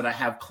folks that I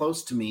have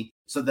close to me,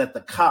 so that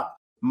the cup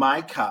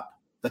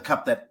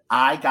that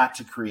I got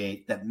to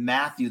create, that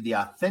Matthew, the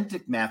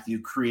authentic Matthew,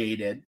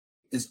 created,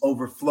 is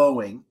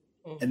overflowing.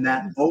 Mm-hmm. And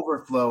that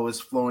overflow is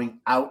flowing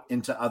out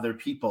into other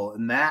people.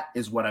 And that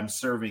is what I'm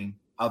serving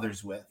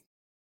others with.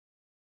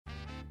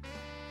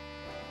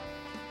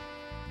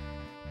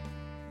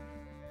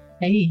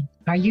 Hey,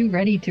 are you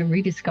ready to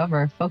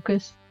rediscover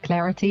focus,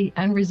 clarity,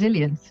 and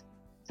resilience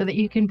so that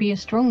you can be a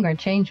stronger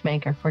change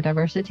maker for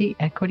diversity,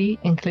 equity,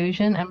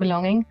 inclusion, and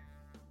belonging?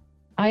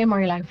 I am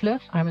Marjolein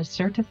Vlug. I'm a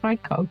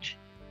certified coach.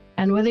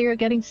 And whether you're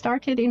getting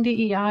started in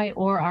DEI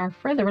or are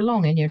further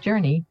along in your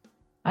journey,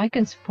 I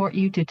can support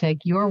you to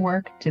take your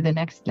work to the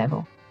next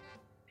level.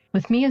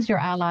 With me as your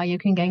ally, you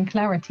can gain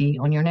clarity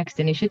on your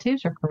next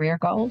initiatives or career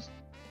goals,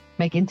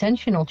 make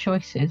intentional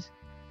choices,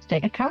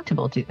 stay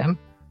accountable to them,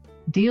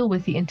 deal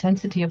with the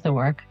intensity of the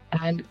work,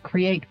 and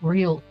create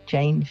real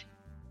change.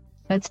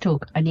 Let's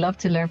talk. I'd love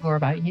to learn more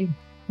about you.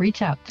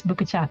 Reach out,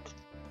 book a chat.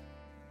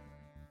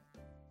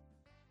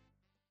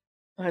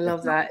 I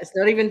love that. It's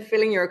not even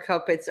filling your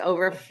cup, it's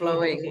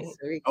overflowing.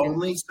 So we can,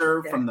 Only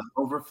serve from the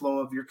overflow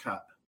of your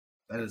cup.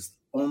 That is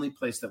the only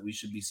place that we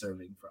should be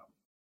serving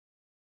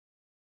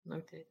from.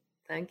 Okay,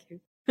 thank you.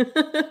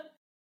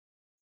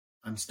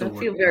 I'm still I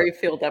feel very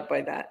filled up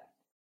by that.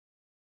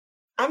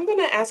 I'm going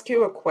to ask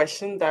you a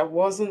question that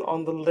wasn't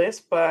on the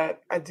list,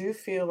 but I do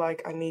feel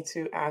like I need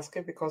to ask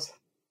it because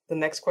the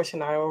next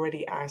question I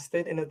already asked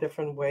it in a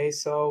different way.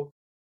 So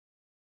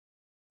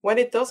when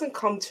it doesn't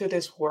come to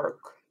this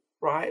work,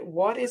 right?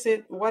 What is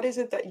it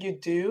that you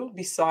do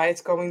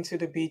besides going to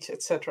the beach,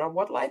 etc.?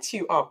 What lights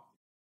you up?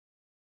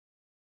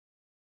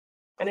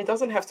 And it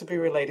doesn't have to be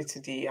related to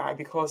DEI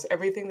because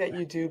everything that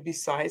you do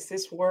besides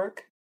this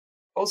work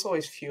also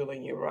is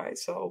fueling you, right?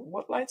 So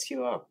what lights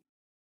you up?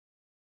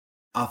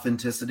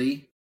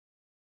 Authenticity,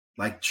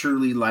 like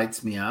truly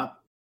lights me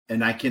up.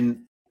 And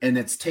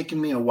it's taken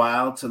me a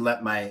while to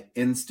let my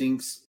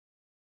instincts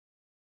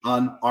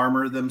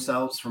unarmor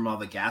themselves from all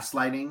the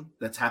gaslighting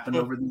that's happened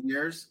over the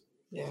years.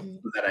 Yeah.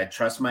 So that I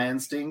trust my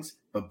instincts.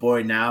 But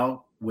boy,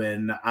 now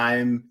when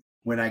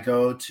I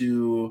go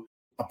to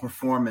a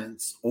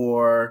performance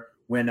or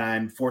when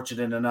I'm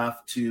fortunate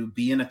enough to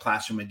be in a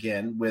classroom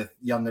again with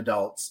young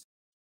adults,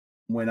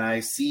 when I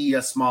see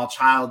a small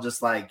child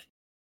just like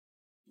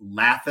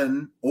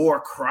laughing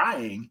or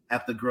crying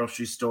at the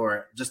grocery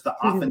store, just the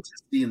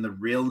authenticity and the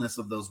realness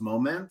of those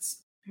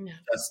moments,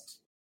 just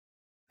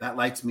that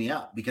lights me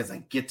up because I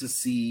get to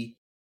see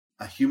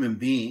a human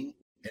being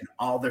in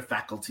all their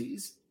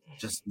faculties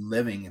just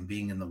living and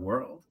being in the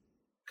world,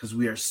 because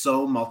we are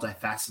so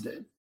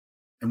multifaceted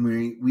and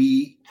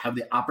we have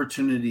the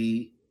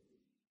opportunity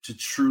to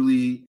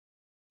truly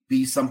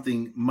be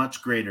something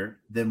much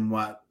greater than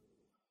what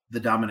the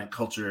dominant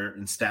culture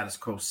and status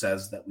quo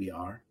says that we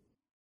are.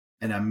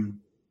 And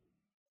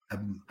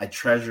I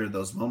treasure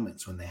those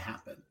moments when they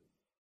happen.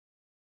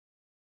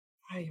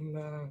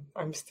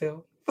 I'm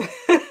still.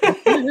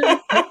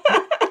 I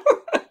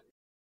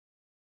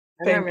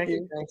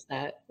recognize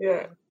that.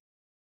 Yeah.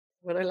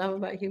 What I love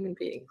about human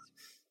beings.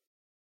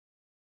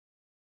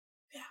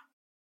 Yeah.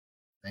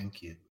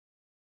 Thank you.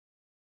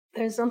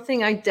 There's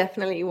something I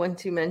definitely want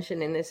to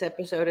mention in this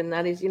episode, and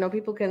that is,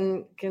 people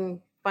can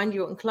find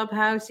you on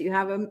Clubhouse. You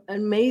have an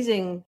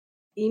amazing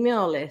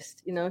email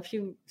list. If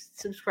you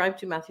subscribe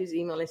to Matthew's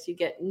email list, you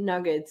get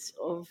nuggets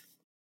of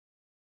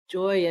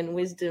joy and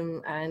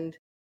wisdom and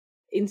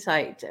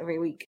insight every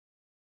week.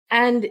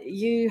 And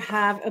you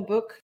have a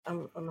book.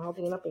 I'm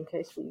holding it up in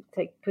case we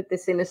put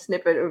this in a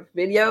snippet of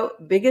video.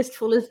 Biggest,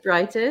 Fullest,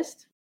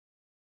 Brightest.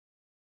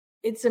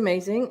 It's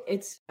amazing.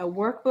 It's a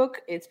workbook.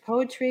 It's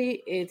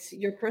poetry. It's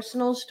your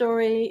personal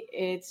story.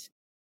 It's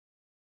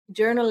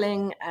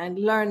journaling and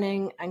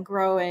learning and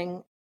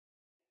growing,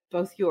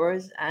 both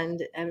yours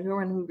and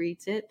everyone who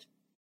reads it.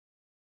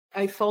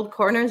 I fold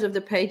corners of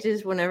the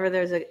pages whenever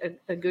there's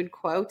a good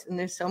quote, and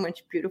there's so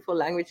much beautiful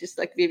language. Just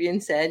like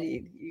Vivian said,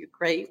 you're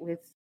great with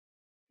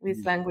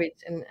language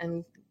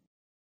and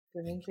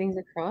putting things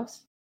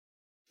across.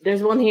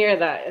 There's one here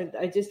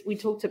that we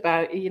talked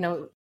about,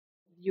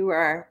 you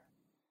are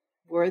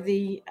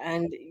worthy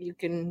and you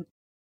can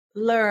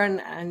learn,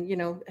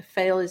 and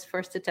fail is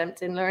first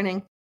attempt in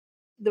learning.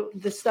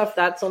 The stuff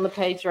that's on the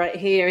page right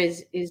here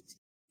is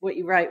what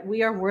you write.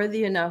 We are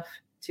worthy enough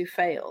to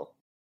fail.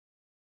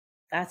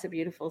 That's a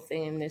beautiful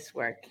thing in this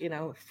work,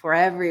 for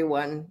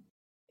everyone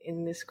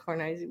in this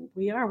corner.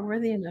 We are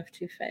worthy enough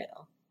to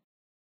fail.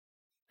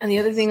 And the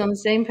other thing on the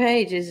same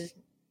page is,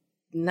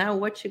 now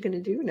what you're going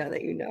to do now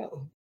that you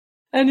know.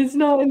 And it's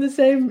not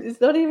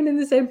even in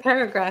the same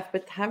paragraph,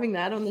 but having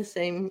that on the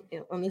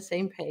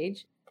same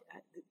page,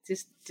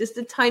 just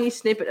a tiny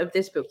snippet of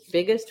this book,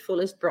 Biggest,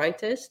 Fullest,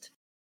 Brightest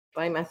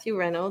by Matthew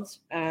Reynolds,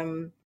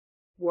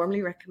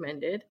 warmly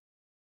recommended.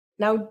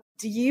 Now,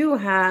 do you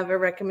have a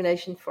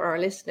recommendation for our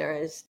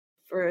listeners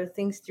for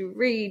things to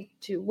read,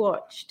 to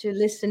watch, to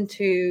listen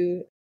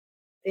to,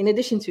 in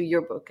addition to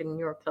your book and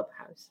your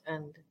Clubhouse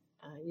and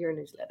your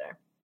newsletter?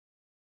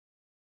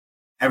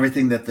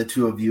 Everything that the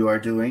two of you are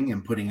doing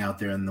and putting out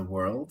there in the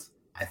world,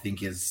 I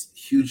think is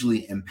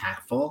hugely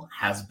impactful,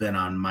 has been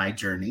on my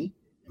journey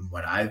and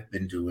what I've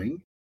been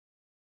doing.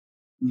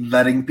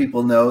 Letting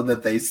people know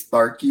that they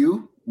spark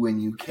you when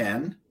you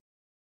can,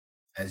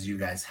 as you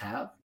guys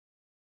have.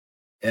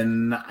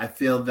 And I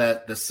feel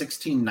that the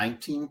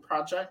 1619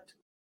 project,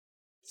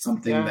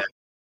 something that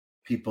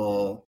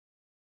people,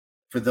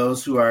 for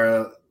those who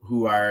are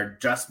who are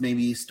just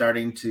maybe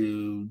starting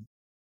to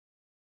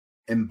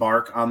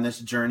embark on this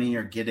journey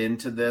or get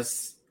into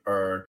this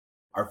or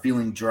are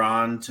feeling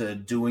drawn to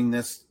doing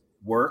this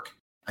work,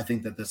 I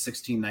think that the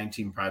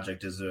 1619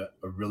 Project is a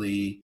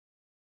really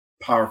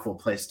powerful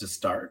place to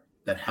start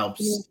that helps.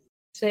 Can you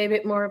say a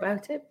bit more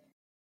about it?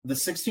 The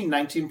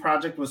 1619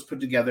 Project was put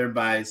together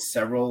by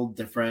several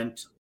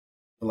different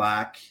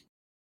Black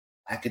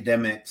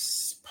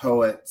academics,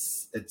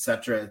 poets,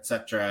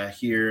 etc.,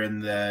 here in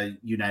the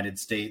United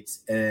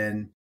States.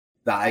 And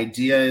the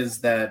idea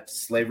is that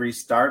slavery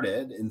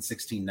started in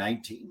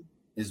 1619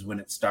 is when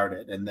it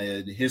started. And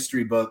the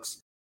history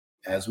books,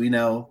 as we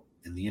know,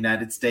 in the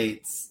United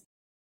States,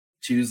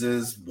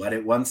 chooses what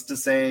it wants to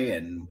say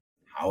and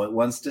how it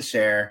wants to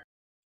share.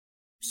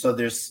 So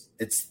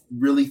it's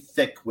really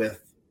thick with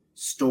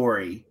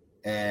story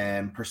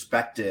and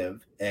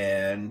perspective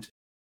and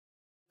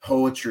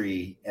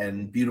poetry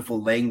and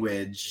beautiful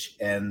language,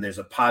 and there's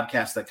a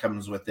podcast that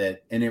comes with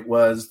it. And it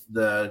was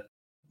the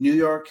New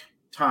York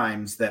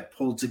Times that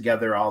pulled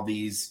together all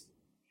these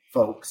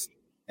folks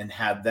and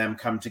had them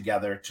come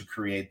together to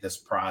create this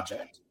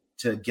project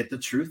to get the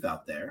truth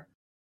out there.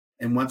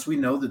 And once we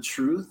know the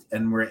truth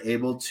and we're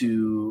able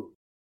to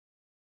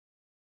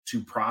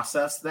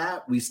process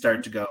that, we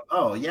start to go,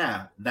 oh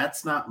yeah,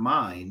 that's not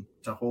mine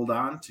to hold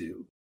on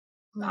to.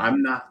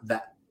 I'm not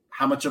that.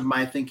 How much of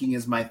my thinking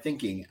is my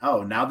thinking?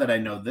 Oh, now that I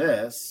know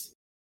this,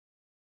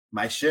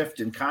 my shift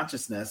in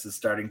consciousness is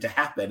starting to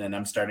happen and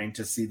I'm starting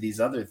to see these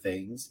other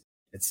things.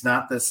 It's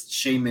not this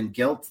shame and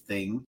guilt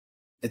thing.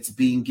 It's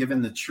being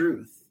given the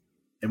truth.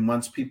 And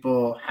once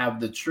people have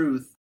the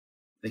truth,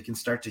 they can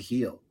start to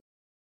heal.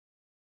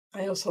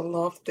 I also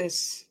love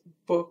this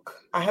book.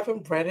 I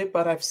haven't read it,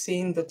 but I've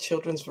seen the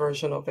children's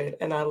version of it.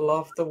 And I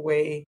love the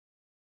way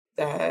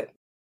that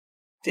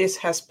this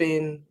has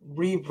been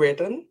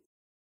rewritten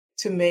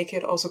to make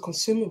it also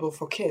consumable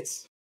for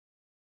kids.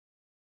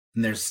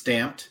 And they're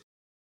stamped.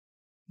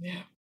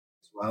 Yeah.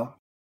 As well.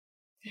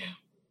 Yeah.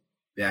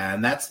 Yeah,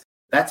 and that's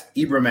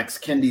Ibram X.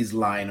 Kendi's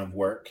line of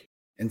work.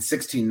 In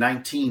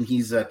 1619,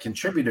 he's a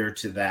contributor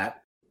to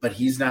that, but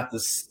he's not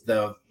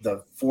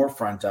the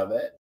forefront of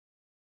it.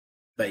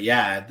 But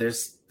yeah,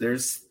 there's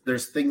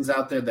things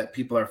out there that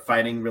people are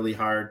fighting really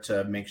hard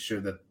to make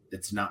sure that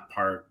it's not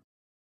part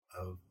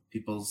of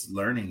people's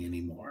learning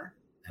anymore.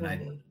 And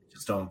I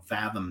just don't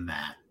fathom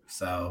that.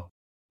 So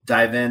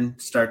dive in,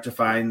 start to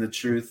find the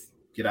truth,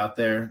 get out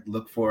there,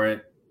 look for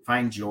it,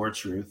 find your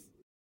truth,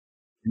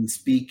 and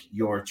speak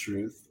your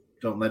truth.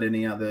 Don't let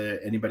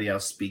anybody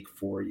else speak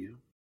for you.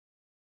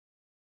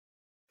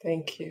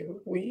 Thank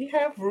you. We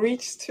have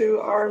reached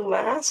to our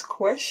last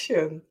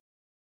question.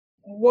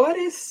 What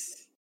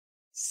is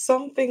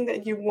something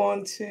that you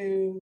want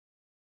to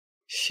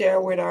share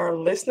with our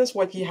listeners,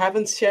 what you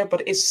haven't shared,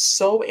 but is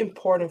so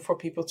important for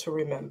people to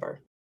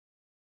remember?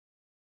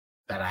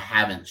 That I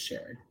haven't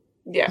shared.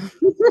 Yeah.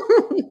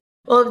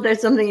 Well, if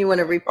there's something you want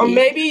to repeat. Or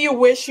maybe you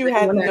wish you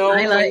had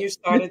known when you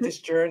started this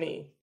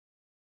journey.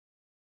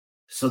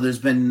 So there's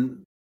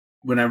been,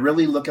 when I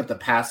really look at the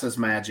past as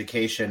my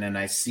education and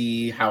I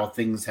see how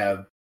things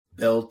have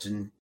built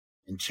and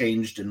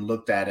changed and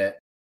looked at it,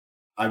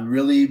 I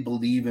really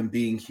believe in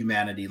being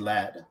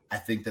humanity-led. I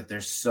think that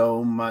there's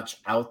so much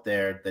out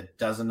there that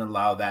doesn't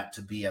allow that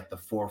to be at the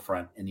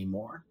forefront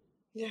anymore.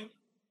 Yeah.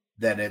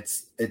 That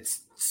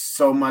it's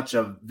so much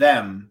of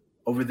them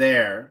over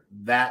there,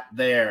 that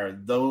there,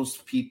 those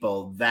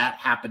people, that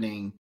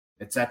happening,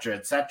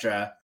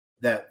 etc.,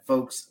 that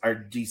folks are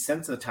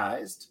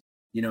desensitized.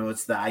 You know,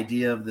 it's the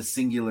idea of the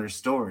singular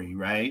story,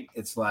 right?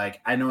 It's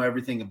like, I know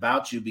everything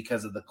about you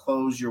because of the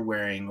clothes you're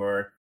wearing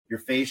or your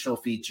facial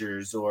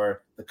features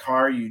or the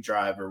car you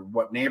drive or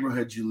what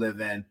neighborhood you live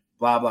in,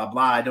 blah, blah,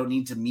 blah. I don't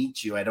need to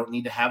meet you. I don't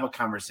need to have a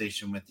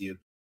conversation with you.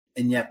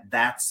 And yet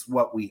that's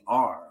what we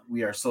are.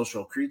 We are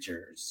social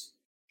creatures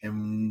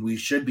and we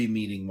should be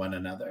meeting one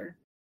another.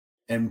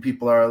 And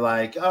people are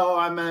like, oh,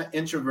 I'm an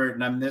introvert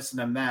and I'm this and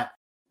I'm that.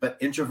 But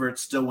introverts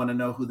still want to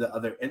know who the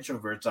other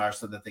introverts are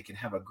so that they can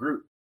have a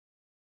group.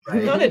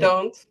 Right? No, they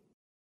don't.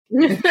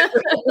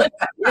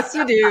 Yes,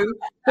 you do.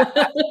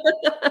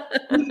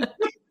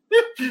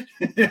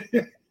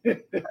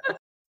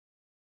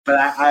 But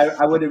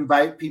I would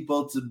invite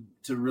people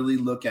to really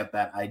look at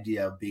that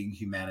idea of being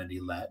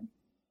humanity-led.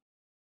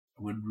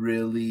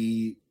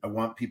 I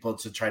want people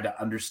to try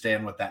to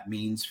understand what that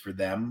means for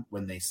them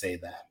when they say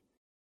that.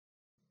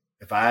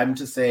 If I'm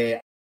to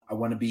say, I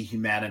want to be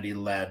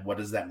humanity-led, what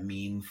does that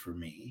mean for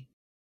me?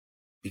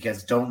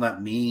 Because don't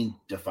let me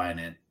define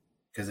it,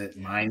 because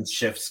mine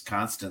shifts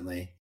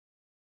constantly.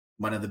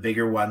 One of the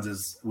bigger ones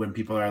is when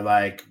people are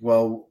like,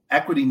 well,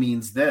 equity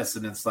means this.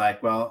 And it's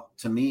like, well,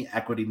 to me,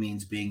 equity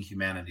means being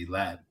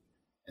humanity-led.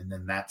 And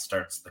then that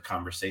starts the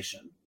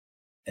conversation.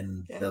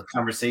 And the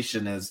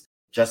conversation is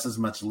just as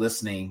much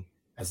listening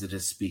as it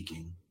is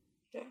speaking.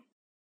 Yeah.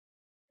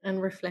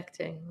 And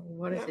reflecting.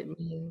 What does it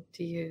mean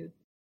to you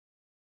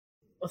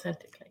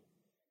authentically?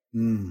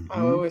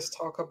 I always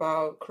talk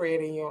about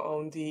creating your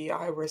own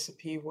DEI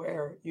recipe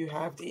where you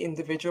have the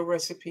individual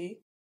recipe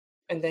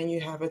and then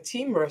you have a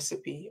team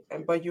recipe,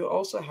 but you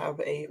also have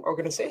a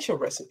organizational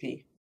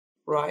recipe,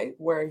 right?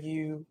 Where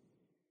you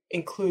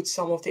include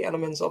some of the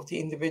elements of the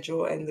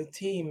individual and the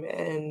team.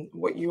 And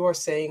what you are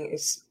saying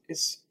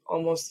is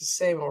almost the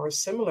same or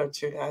similar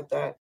to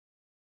that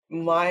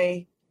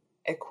my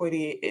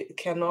equity, it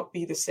cannot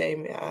be the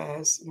same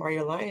as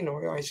Marjolein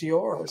or as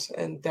yours.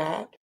 And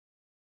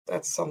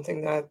that's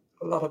something that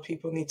a lot of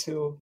people need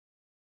to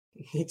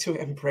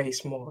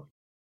embrace more.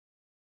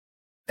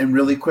 And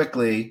really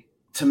quickly,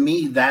 to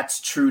me, that's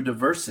true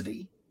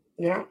diversity.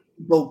 Yeah.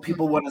 Well,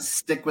 people want to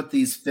stick with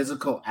these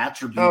physical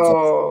attributes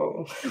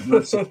Oh. of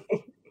diversity.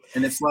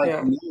 And it's like,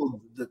 Yeah.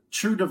 no, the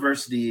true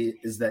diversity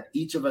is that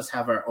each of us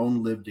have our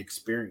own lived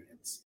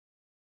experience.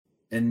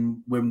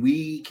 And when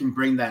we can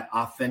bring that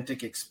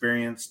authentic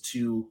experience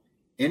to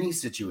any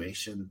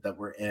situation that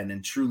we're in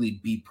and truly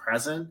be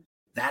present,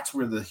 that's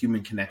where the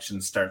human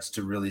connection starts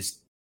to really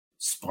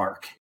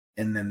spark.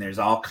 And then there's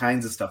all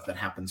kinds of stuff that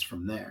happens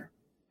from there.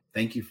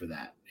 Thank you for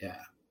that.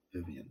 Yeah,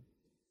 Vivian.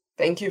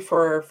 Thank you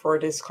for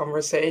this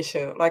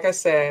conversation. Like I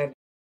said,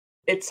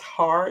 it's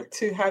hard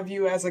to have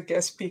you as a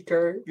guest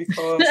speaker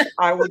because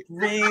I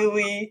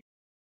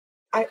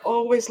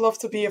always love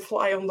to be a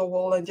fly on the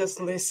wall and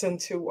just listen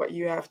to what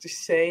you have to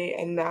say.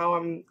 And now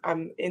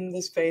I'm in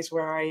this phase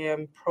where I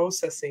am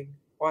processing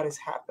what is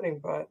happening.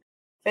 But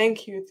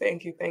thank you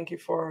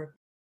for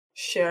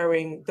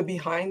sharing the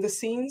behind the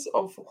scenes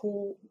of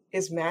who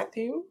is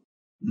Matthew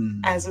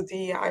as a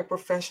DEI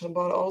professional,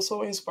 but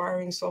also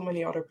inspiring so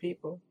many other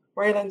people.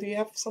 Raylan, do you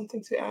have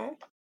something to add?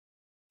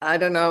 I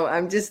don't know.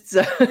 I'm just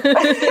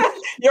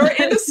You're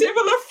in a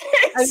similar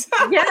phase.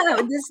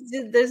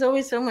 There's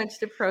always so much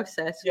to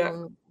process.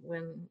 Yeah.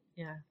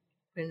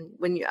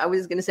 When you, I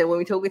was going to say when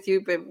we talk with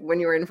you, but when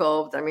you're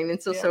involved, I mean,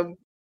 it's also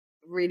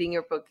reading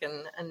your book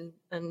and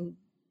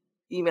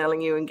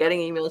emailing you and getting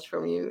emails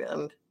from you,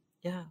 and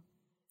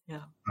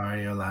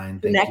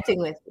Marjolein, connecting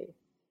with you.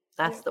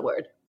 That's the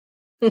word.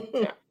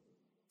 Yeah.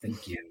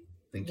 Thank you.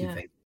 Thank you.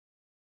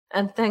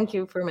 And thank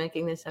you for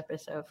making this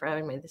episode, for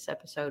having made this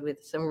episode with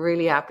us. I'm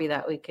really happy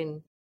that we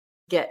can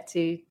get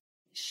to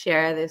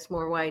share this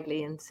more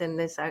widely and send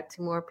this out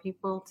to more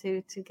people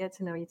to get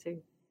to know you too.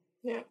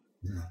 Yeah.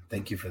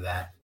 Thank you for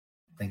that.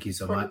 Thank you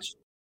so much.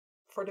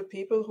 For the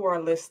people who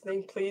are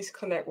listening, please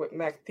connect with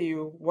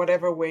Matthew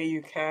whatever way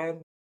you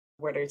can,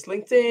 whether it's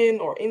LinkedIn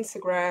or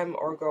Instagram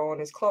or go on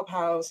his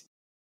Clubhouse.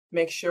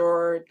 Make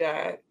sure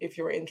that if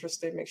you're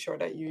interested, make sure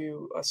that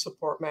you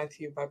support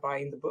Matthew by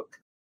buying the book.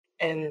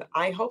 And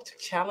I hope to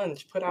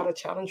put out a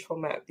challenge for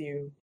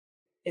Matthew,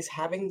 is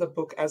having the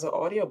book as an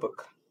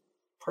audiobook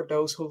for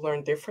those who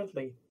learn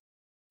differently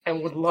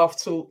and would love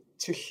to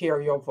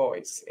hear your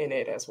voice in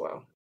it as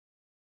well.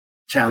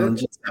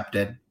 Challenge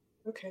accepted.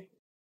 Okay.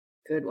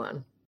 Good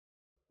one.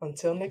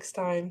 Until next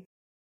time.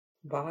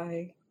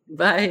 Bye.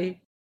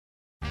 Bye.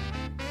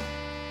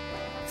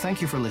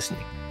 Thank you for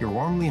listening. You're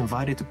warmly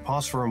invited to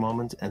pause for a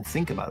moment and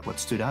think about what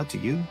stood out to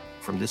you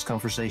from this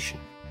conversation.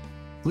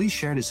 Please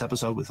share this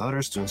episode with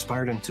others to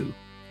inspire them too.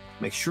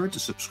 Make sure to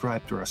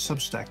subscribe to our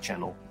Substack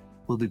channel.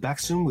 We'll be back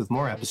soon with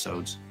more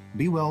episodes.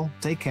 Be well,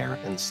 take care,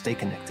 and stay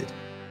connected.